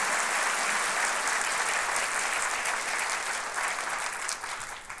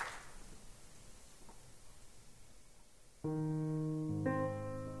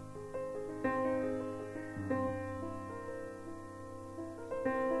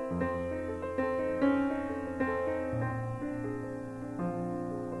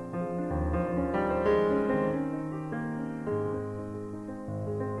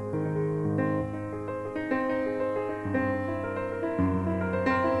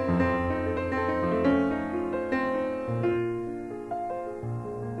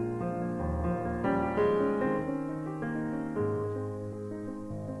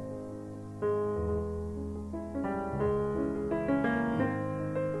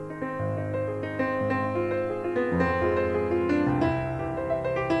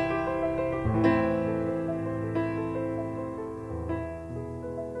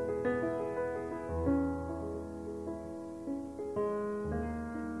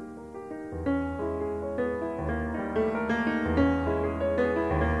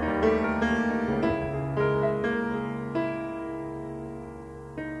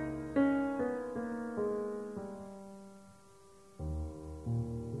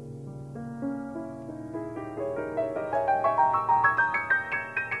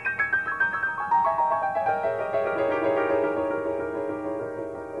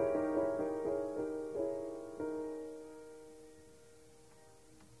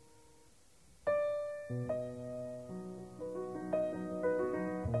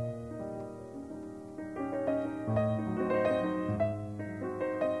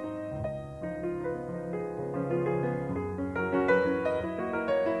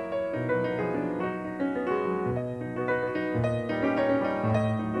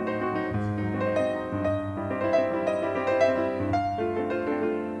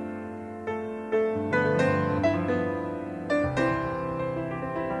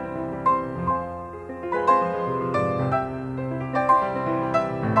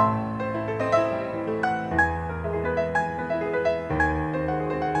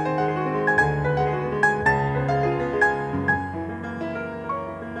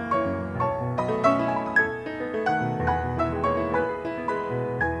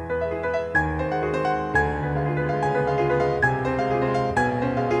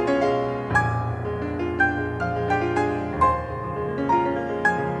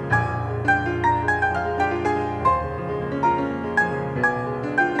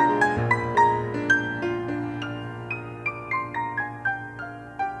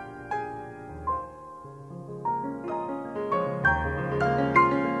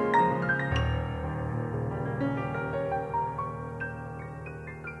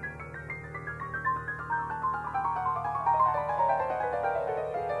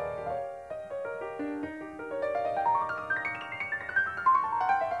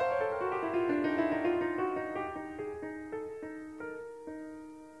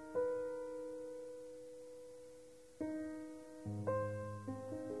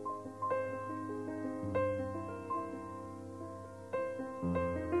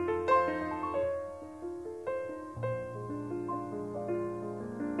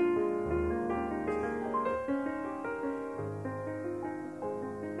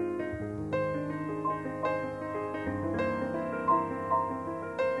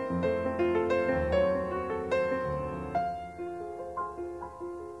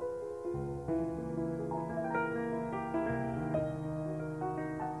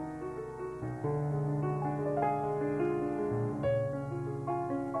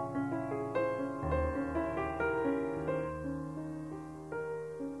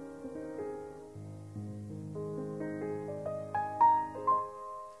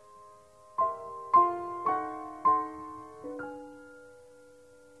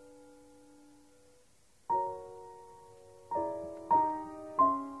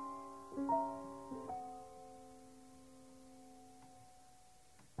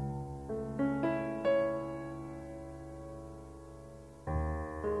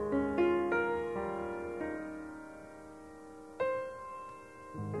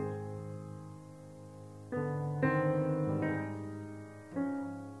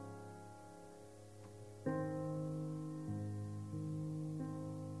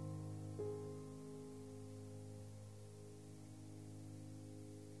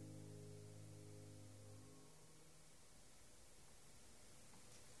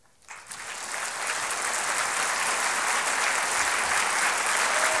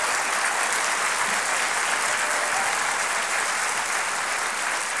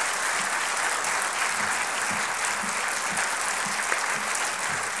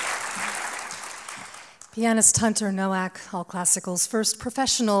 Pianist Hunter Nowak, All Classical's first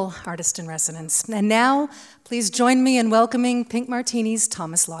professional artist in residence. And now, please join me in welcoming Pink Martini's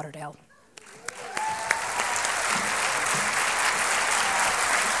Thomas Lauderdale.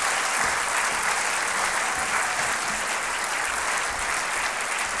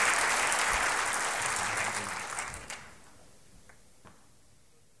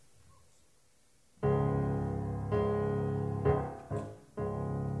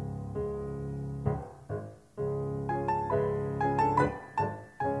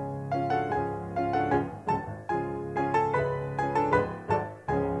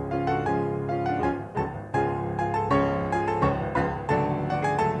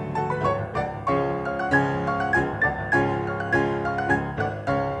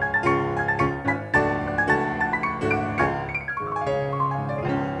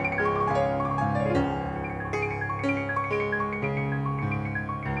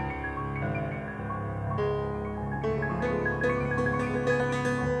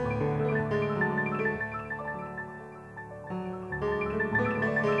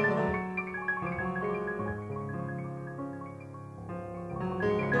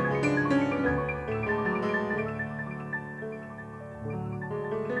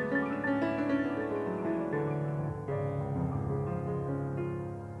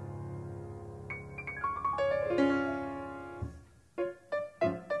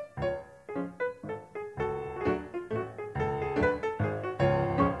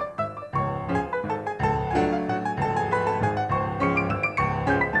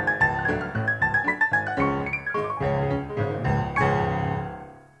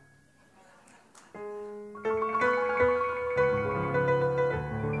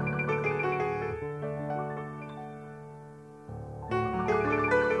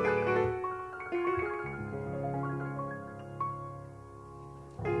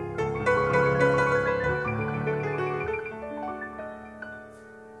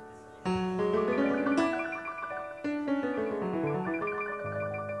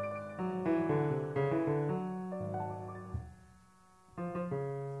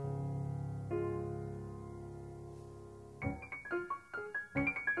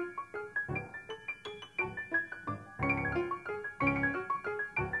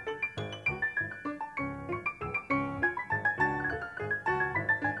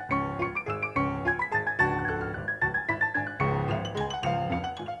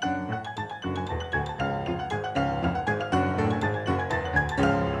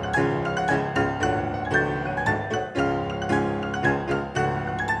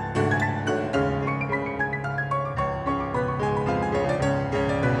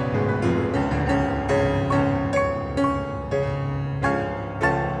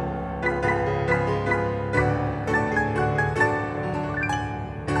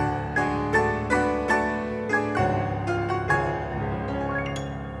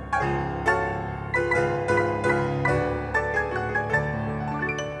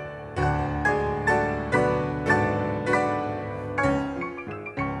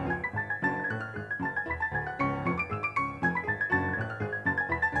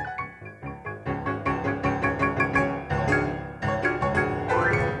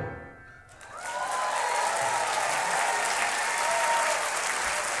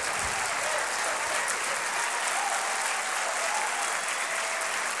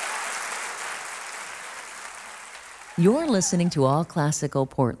 You're listening to All Classical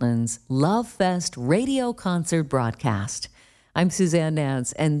Portland's Love Fest radio concert broadcast. I'm Suzanne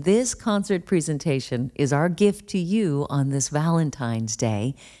Nance, and this concert presentation is our gift to you on this Valentine's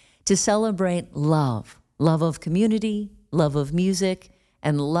Day to celebrate love of community, love of music,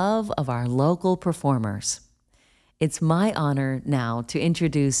 and love of our local performers. It's my honor now to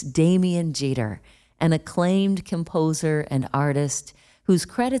introduce Damien Jeter, an acclaimed composer and artist whose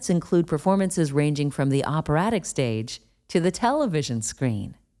credits include performances ranging from the operatic stage to the television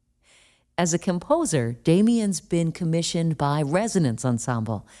screen. As a composer, Damien's been commissioned by Resonance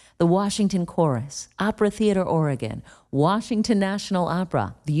Ensemble, the Washington Chorus, Opera Theater Oregon, Washington National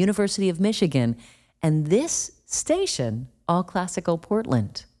Opera, the University of Michigan, and this station, All Classical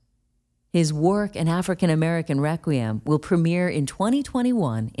Portland. His work, An African American Requiem, will premiere in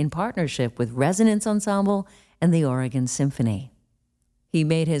 2021 in partnership with Resonance Ensemble and the Oregon Symphony. He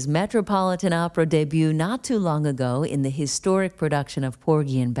made his Metropolitan Opera debut not too long ago in the historic production of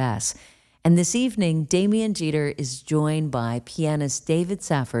Porgy and Bess. And this evening, Damien Jeter is joined by pianist David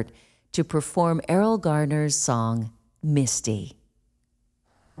Saffert to perform Errol Garner's song, Misty.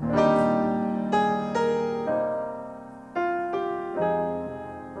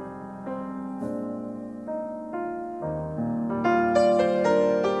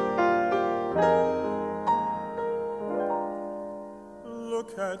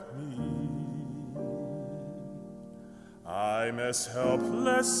 at me. I'm as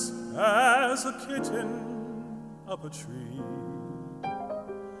helpless as a kitten up a tree,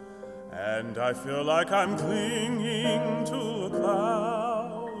 and I feel like I'm clinging to a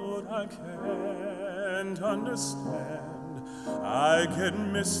cloud I can't understand. I get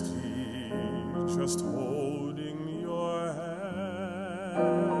misty just holding your hand.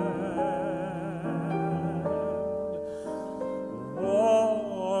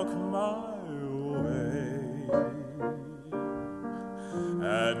 Walk my way,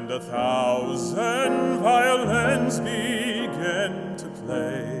 and 1,000 violins begin to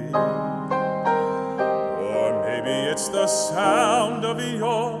play. Or maybe it's the sound of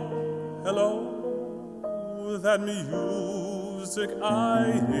your hello, that music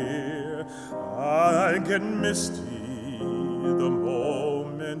I hear. I get misty the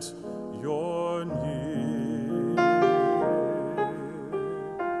moment you're near.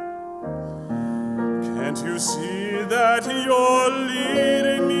 Can't you see that you're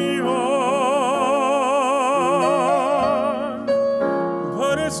leading me on?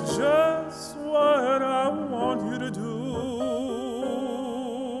 But it's just what I want you to do.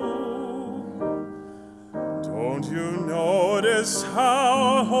 Don't you notice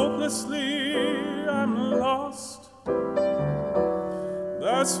how hopelessly I'm lost?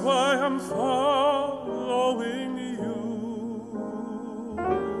 That's why I'm following you.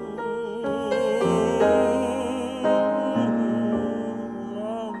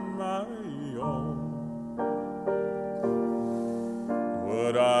 On my own.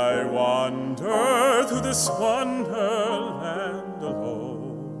 Would I wander through this wonderland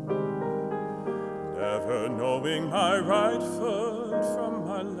alone, never knowing my right foot from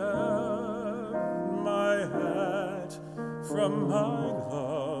my left, my hat from my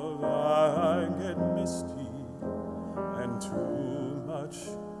glove? I get misty and too much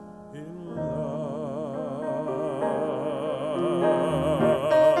in love.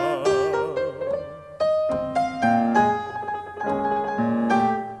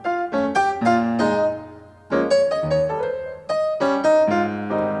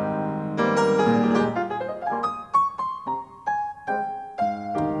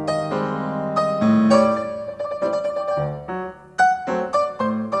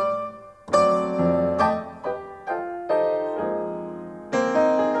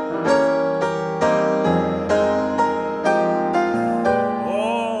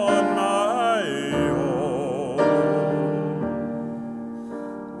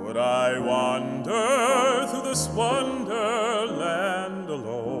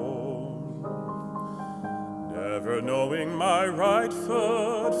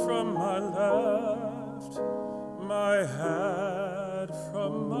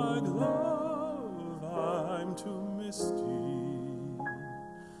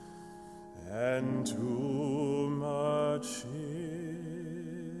 And too much in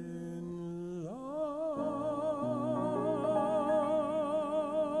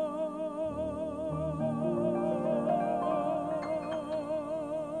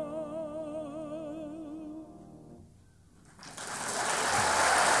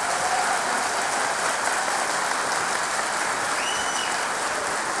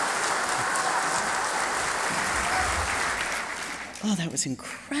Oh, that was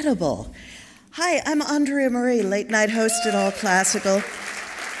incredible. Hi, I'm Andrea Marie, late night host at All Classical.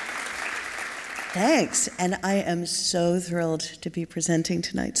 Thanks, and I am so thrilled to be presenting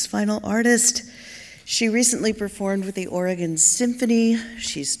tonight's final artist. She recently performed with the Oregon Symphony.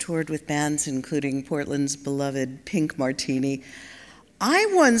 She's toured with bands including Portland's beloved Pink Martini. I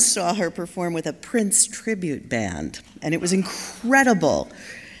once saw her perform with a Prince tribute band, and it was incredible.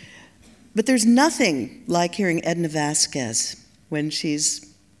 But there's nothing like hearing Edna Vasquez when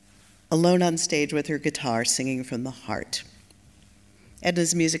she's alone on stage with her guitar singing from the heart.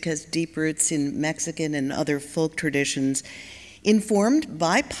 Edna's music has deep roots in Mexican and other folk traditions, informed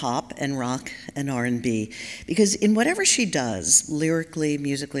by pop and rock and R&B, because in whatever she does, lyrically,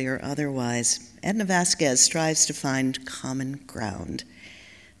 musically, or otherwise, Edna Vasquez strives to find common ground.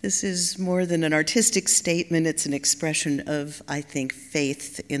 This is more than an artistic statement, it's an expression of, I think,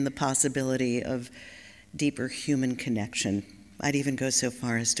 faith in the possibility of deeper human connection. I'd even go so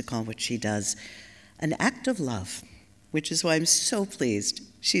far as to call what she does an act of love, which is why I'm so pleased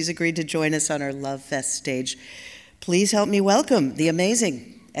she's agreed to join us on our Love Fest stage. Please help me welcome the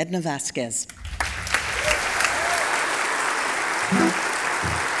amazing Edna Vasquez.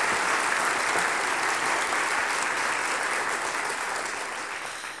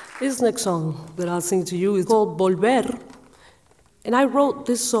 This next song that I'll sing to you is called Volver, and I wrote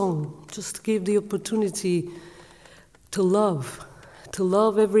this song just to give the opportunity to love, to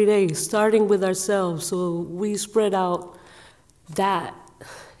love every day, starting with ourselves, so we spread out that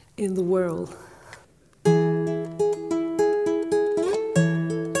in the world.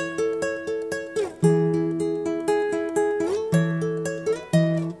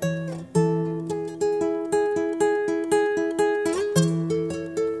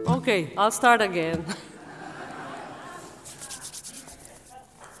 Okay, I'll start again.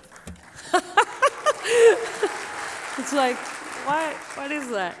 It's like, what is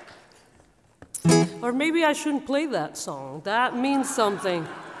that? Or maybe I shouldn't play that song. That means something.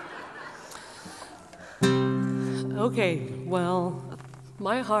 Okay, well,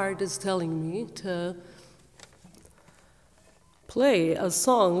 my heart is telling me to play a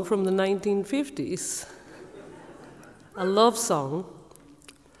song from the 1950s, a love song.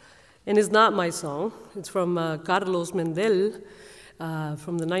 And it's not my song. It's from Carlos Mendel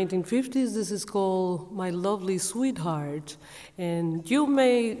from the 1950s. This is called My Lovely Sweetheart. And you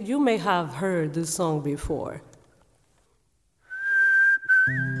may have heard this song before.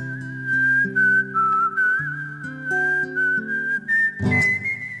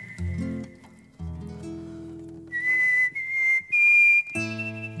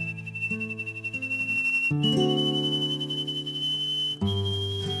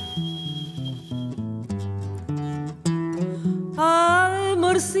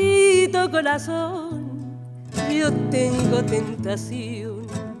 Amorcito corazón, yo tengo tentación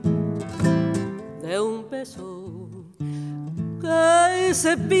de un beso que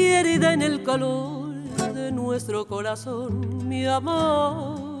se pierda en el calor de nuestro corazón, mi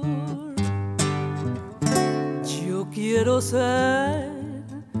amor. Yo quiero ser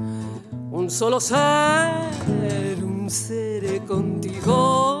un solo ser, un ser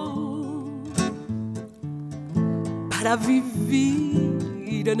contigo para vivir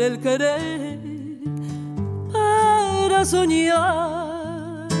en el querer, para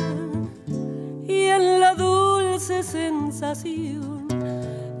soñar y en la dulce sensación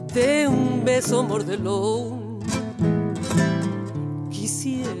de un beso mordelón.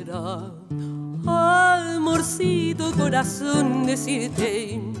 Quisiera, amorcito corazón,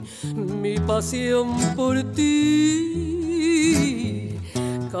 decirte mi pasión por ti,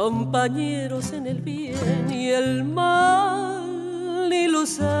 compañeros en el bien y el mal, y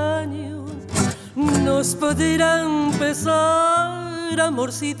los años nos podrán pesar,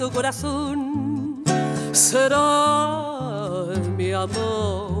 amorcito corazón, será mi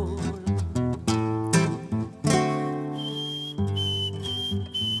amor.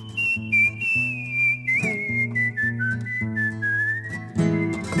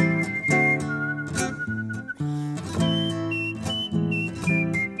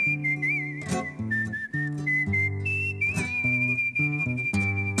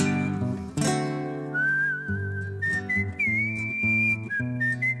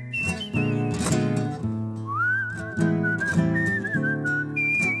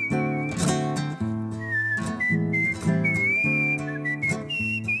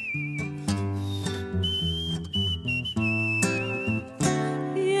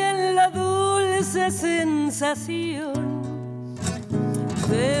 Sensación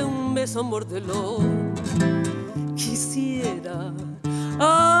de un beso mordelón. Quisiera,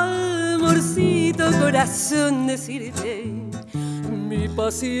 amorcito corazón, decirte mi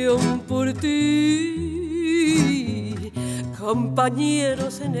pasión por ti,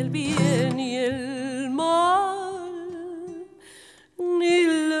 compañeros en el bien y el mal, ni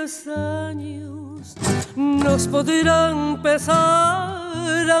los años nos podrán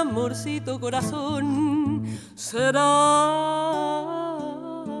pesar, amorcito corazón, serás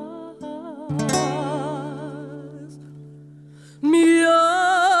mi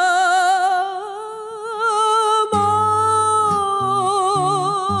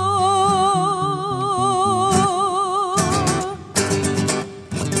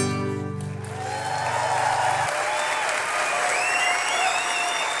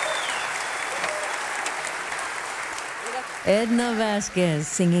Edna Vasquez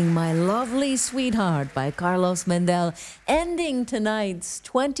singing My Lovely Sweetheart by Carlos Mendel, ending tonight's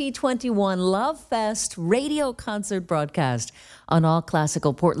 2021 Love Fest radio concert broadcast on All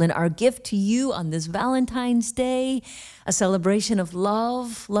Classical Portland. Our gift to you on this Valentine's Day, a celebration of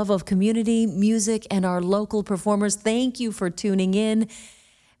love of community, music, and our local performers. Thank you for tuning in.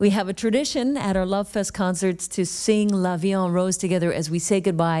 We have a tradition at our Love Fest concerts to sing La Vie en Rose together as we say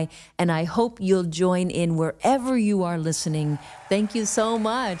goodbye, and I hope you'll join in wherever you are listening. Thank you so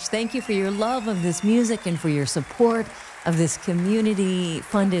much. Thank you for your love of this music and for your support of this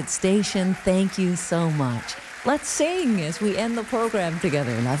community-funded station. Thank you so much. Let's sing as we end the program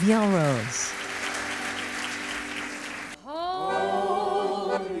together. La Vie en Rose. Oh.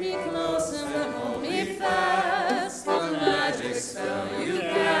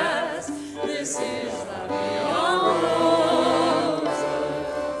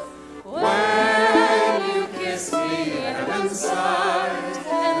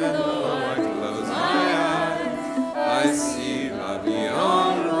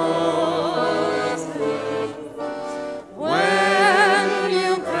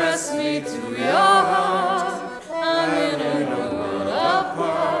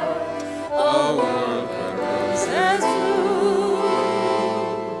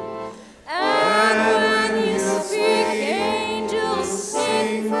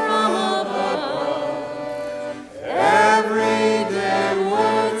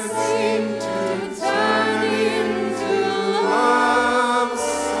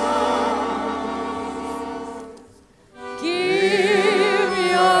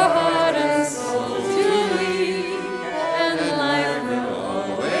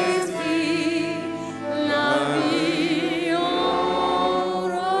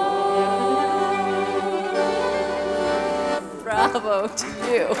 Bravo to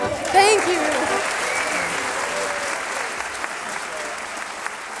you. Thank you.